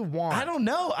 What do you want? I don't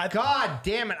know. God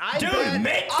damn it. Dude,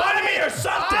 make fun of me or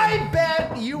something. I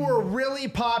bet you were really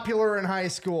popular in high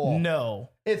school. No.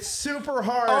 It's super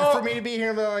hard for me to be here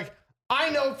and be like, I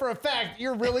know for a fact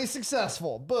you're really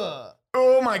successful. But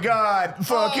Oh my God.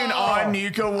 Fucking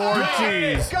Anika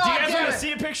Warcheese. Do you guys want to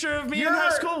see a picture of me in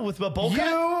high school with a bowl cut?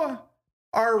 You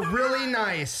are really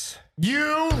nice.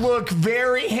 You look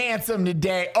very handsome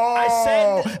today. Oh, I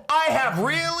said- I have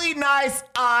really nice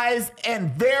eyes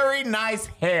and very nice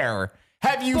hair.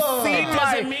 Have you seen It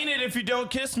doesn't my mean it if you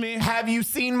don't kiss me. Have you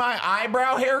seen my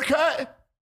eyebrow haircut?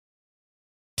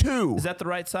 2. Is that the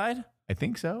right side? I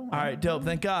think so. All right, dope.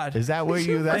 Thank God. Is that where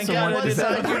you? That's Thank the God one. I Is did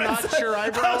that, that. You're not sure I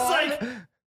eyebrow was on? like,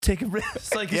 take a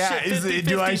risk. Like, yeah. shit, Is 50, it,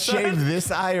 do I 50, son. shave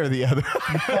this eye or the other?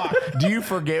 Do you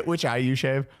forget which eye you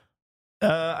shave?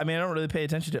 I mean, I don't really pay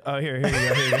attention to. Oh, here you go.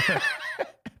 Here you go.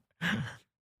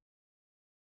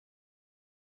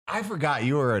 I forgot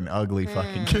you were an ugly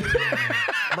fucking kid.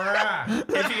 Bruh.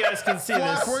 If you guys can see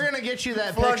Fuck, this, we're going to get you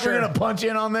that Fuck, picture. we're gonna punch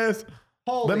in on this.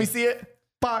 Holy Let me see it.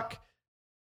 fuck.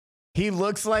 He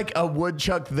looks like a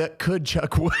woodchuck that could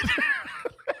chuck wood.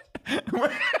 all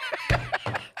right,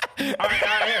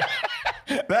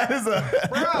 here. That is a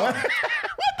Bro. what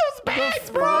those bags,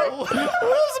 bro?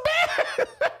 Those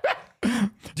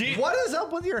bags. What is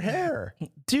up with your hair?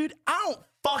 Dude, I don't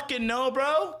fucking know,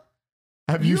 bro.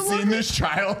 Have you You seen look this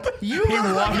child? you He look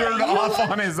like- wandered you off look-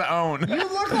 on his own. You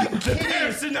look like The Kitty.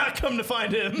 parents did not come to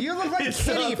find him. You look like It's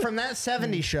Kitty up. from that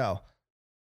 70s show.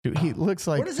 Dude, he looks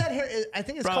like. What is that hair? I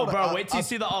think it's Bro, called. wait till you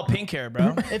see the all pink hair,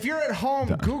 bro. If you're at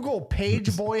home, Google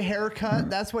Page Boy haircut.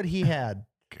 That's what he had.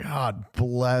 God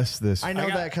bless this. I know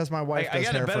that because my wife I does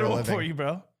got hair a better for a one living. for you,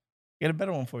 bro. I got a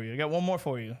better one for you. I got one more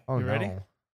for you. Oh, you ready? no.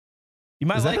 You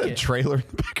might Is like that a it. trailer in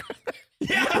the background?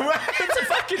 Yeah, it's a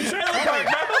fucking trailer park,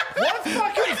 bro.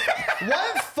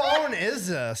 What phone is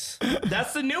this?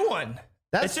 That's the new one.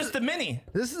 It's just the mini.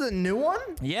 This is a new one?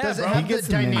 Yeah, Does it bro. have He the gets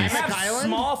the minis. I dynamic have island?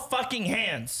 small fucking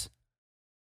hands.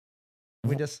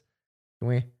 We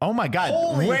Oh my God.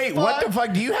 Holy Wait, what fuck. the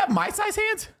fuck? Do you have my size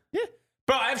hands? Yeah.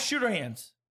 Bro, I have shooter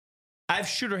hands.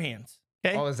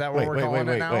 Okay? Oh, is that what we're calling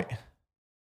it now?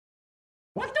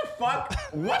 What the fuck?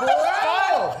 What Bro!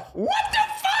 What the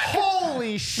fuck?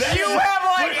 Holy shit! You have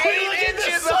like 8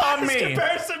 inches on me.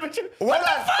 Comparison, but you, What the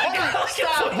fuck?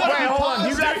 Stop. Wait, hold on.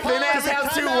 You got thin ass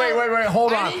house too. Wait.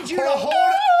 Hold on. I need you to hold.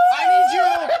 I need you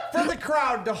for the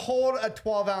crowd to hold a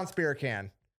 12-ounce beer can.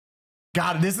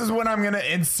 God, this is when I'm gonna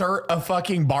insert a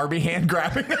fucking Barbie hand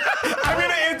grabbing. I'm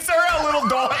gonna insert a little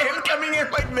doll hand coming in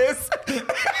like this.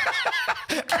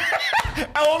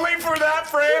 Only for that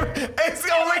frame. It's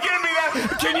only gonna be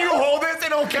that. Can you hold this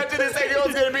and it'll cut to this angle?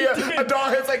 It's gonna be a doll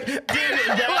hand. It's like, dude,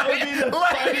 that would be the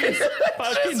funniest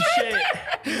fucking shit.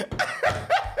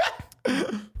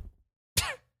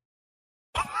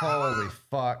 Holy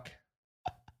fuck!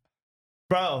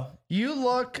 Bro, You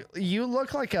look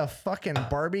like a fucking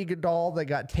Barbie doll that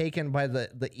got taken by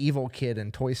the evil kid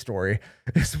in Toy Story.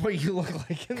 Is what you look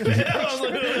like in the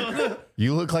picture.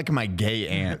 you look like my gay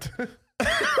aunt. I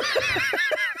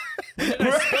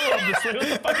still love this. What the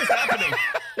fuck is happening?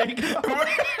 There you go.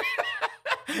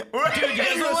 Dude, you guys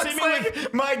He want to looks see me like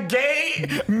with... my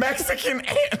gay Mexican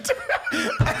aunt.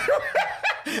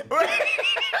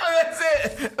 That's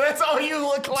it. That's all you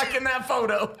look like in that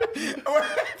photo.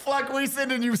 Fuck, we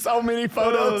sending you so many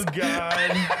photos. Oh,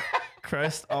 God.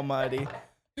 Christ almighty.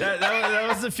 That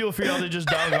was the fuel for y'all to just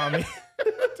dog on me.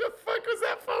 What the fuck was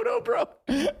that photo, bro?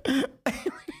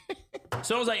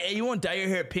 Someone was like, hey, you want to dye your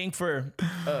hair pink for,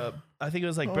 I think it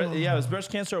was like, it was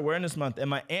Breast Cancer Awareness Month. And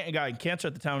my aunt got cancer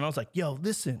at the time. And I was like, yo,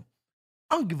 listen,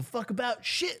 I don't give a fuck about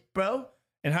shit, bro.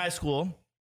 In high school.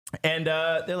 And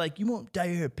they're like, you won't dye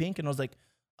your hair pink? And I was like,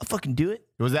 I'll fucking do it.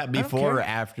 Was that don't before or care.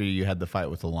 after you had the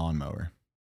fight with the lawnmower?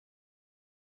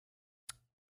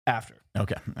 After.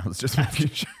 Okay, I was just making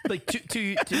sure. Like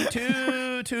 3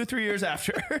 years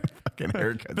after. Fucking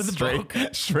haircut For the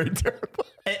straight terrible.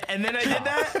 And then I did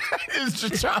that. It's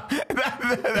just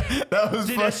that was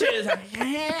Dude, funny. that shit is like,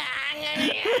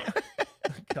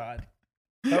 God.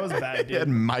 That was bad, You had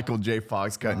dude. Michael J.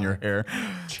 Fox cutting your hair.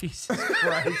 Jesus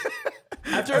Christ.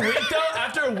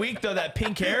 After a week though, that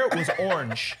pink hair was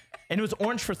orange. And it was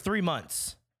orange for 3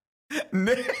 months.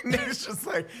 Nick's just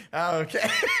like, oh, okay.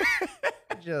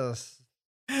 Just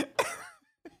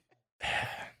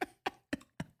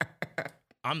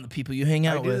I'm the people you hang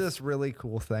I out do with. this really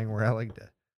cool thing where I like to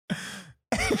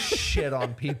shit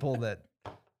on people that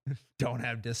don't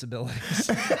have disabilities.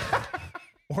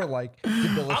 Or like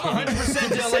I'm 100%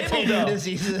 disabled though.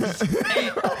 diseases.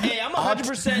 Hey, I'm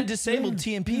 100% disabled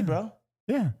TMP, bro.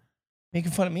 Yeah.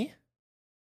 Making fun of me?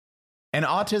 And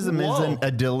autism Whoa. isn't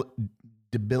a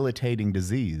debilitating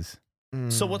disease.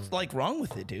 So what's like wrong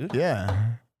with it, dude?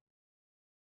 Yeah.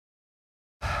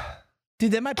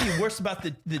 Dude, that might be worse about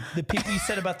the people you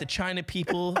said about the China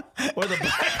people or the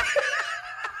black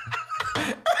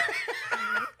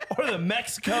or the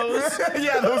Mexicos.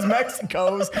 Yeah, those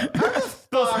Mexicos.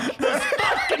 Those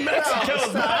fucking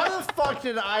Mexicos, bro. How the fuck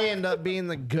did I end up being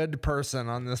the good person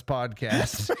on this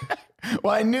podcast?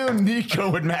 Well, I knew Nico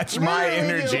would match my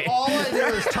Literally, energy. dude, all I do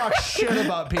is talk shit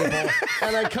about people,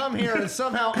 and I come here and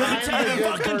somehow I'm Tell the the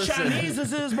good fucking person. Chinese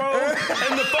this is, bro.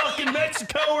 And the fucking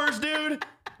Mexicoers, dude.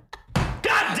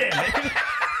 God damn it.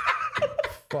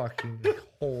 Fucking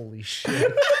holy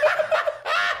shit!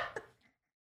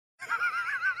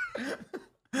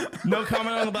 No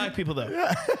comment on the black people, though.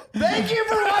 Thank you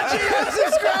for watching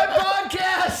Unsubscribe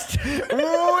Podcast. We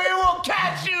will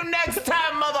catch you next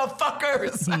time,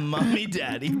 motherfuckers. Mommy,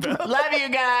 daddy, bro. Love you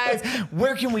guys.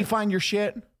 Where can we find your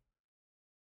shit?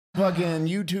 Fucking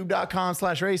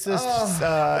youtube.com/racist.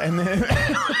 And then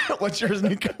what's yours,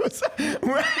 Nico?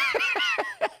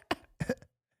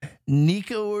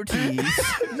 Nico Ortiz.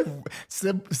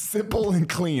 Simple and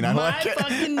clean. I My like it.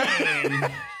 fucking name.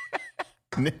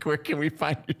 Nick, where can we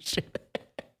find your shit?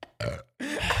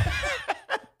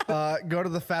 Go to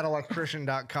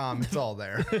thefatelectrician.com. It's all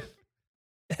there.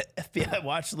 FBI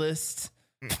watch list.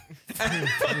 Yeah.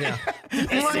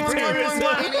 What's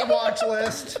Any watch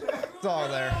list. It's all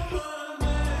there.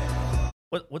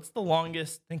 the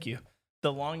longest? Thank you.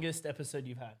 The longest episode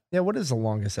you've had. Yeah, what is the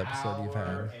longest episode you've had?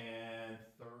 And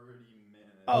 30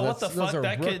 minutes. Oh, what that's- the those fuck? are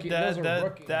That rookie- could those are that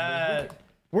rookie- that.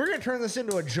 We're gonna turn this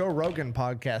into a Joe Rogan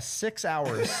podcast. 6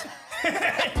 hours.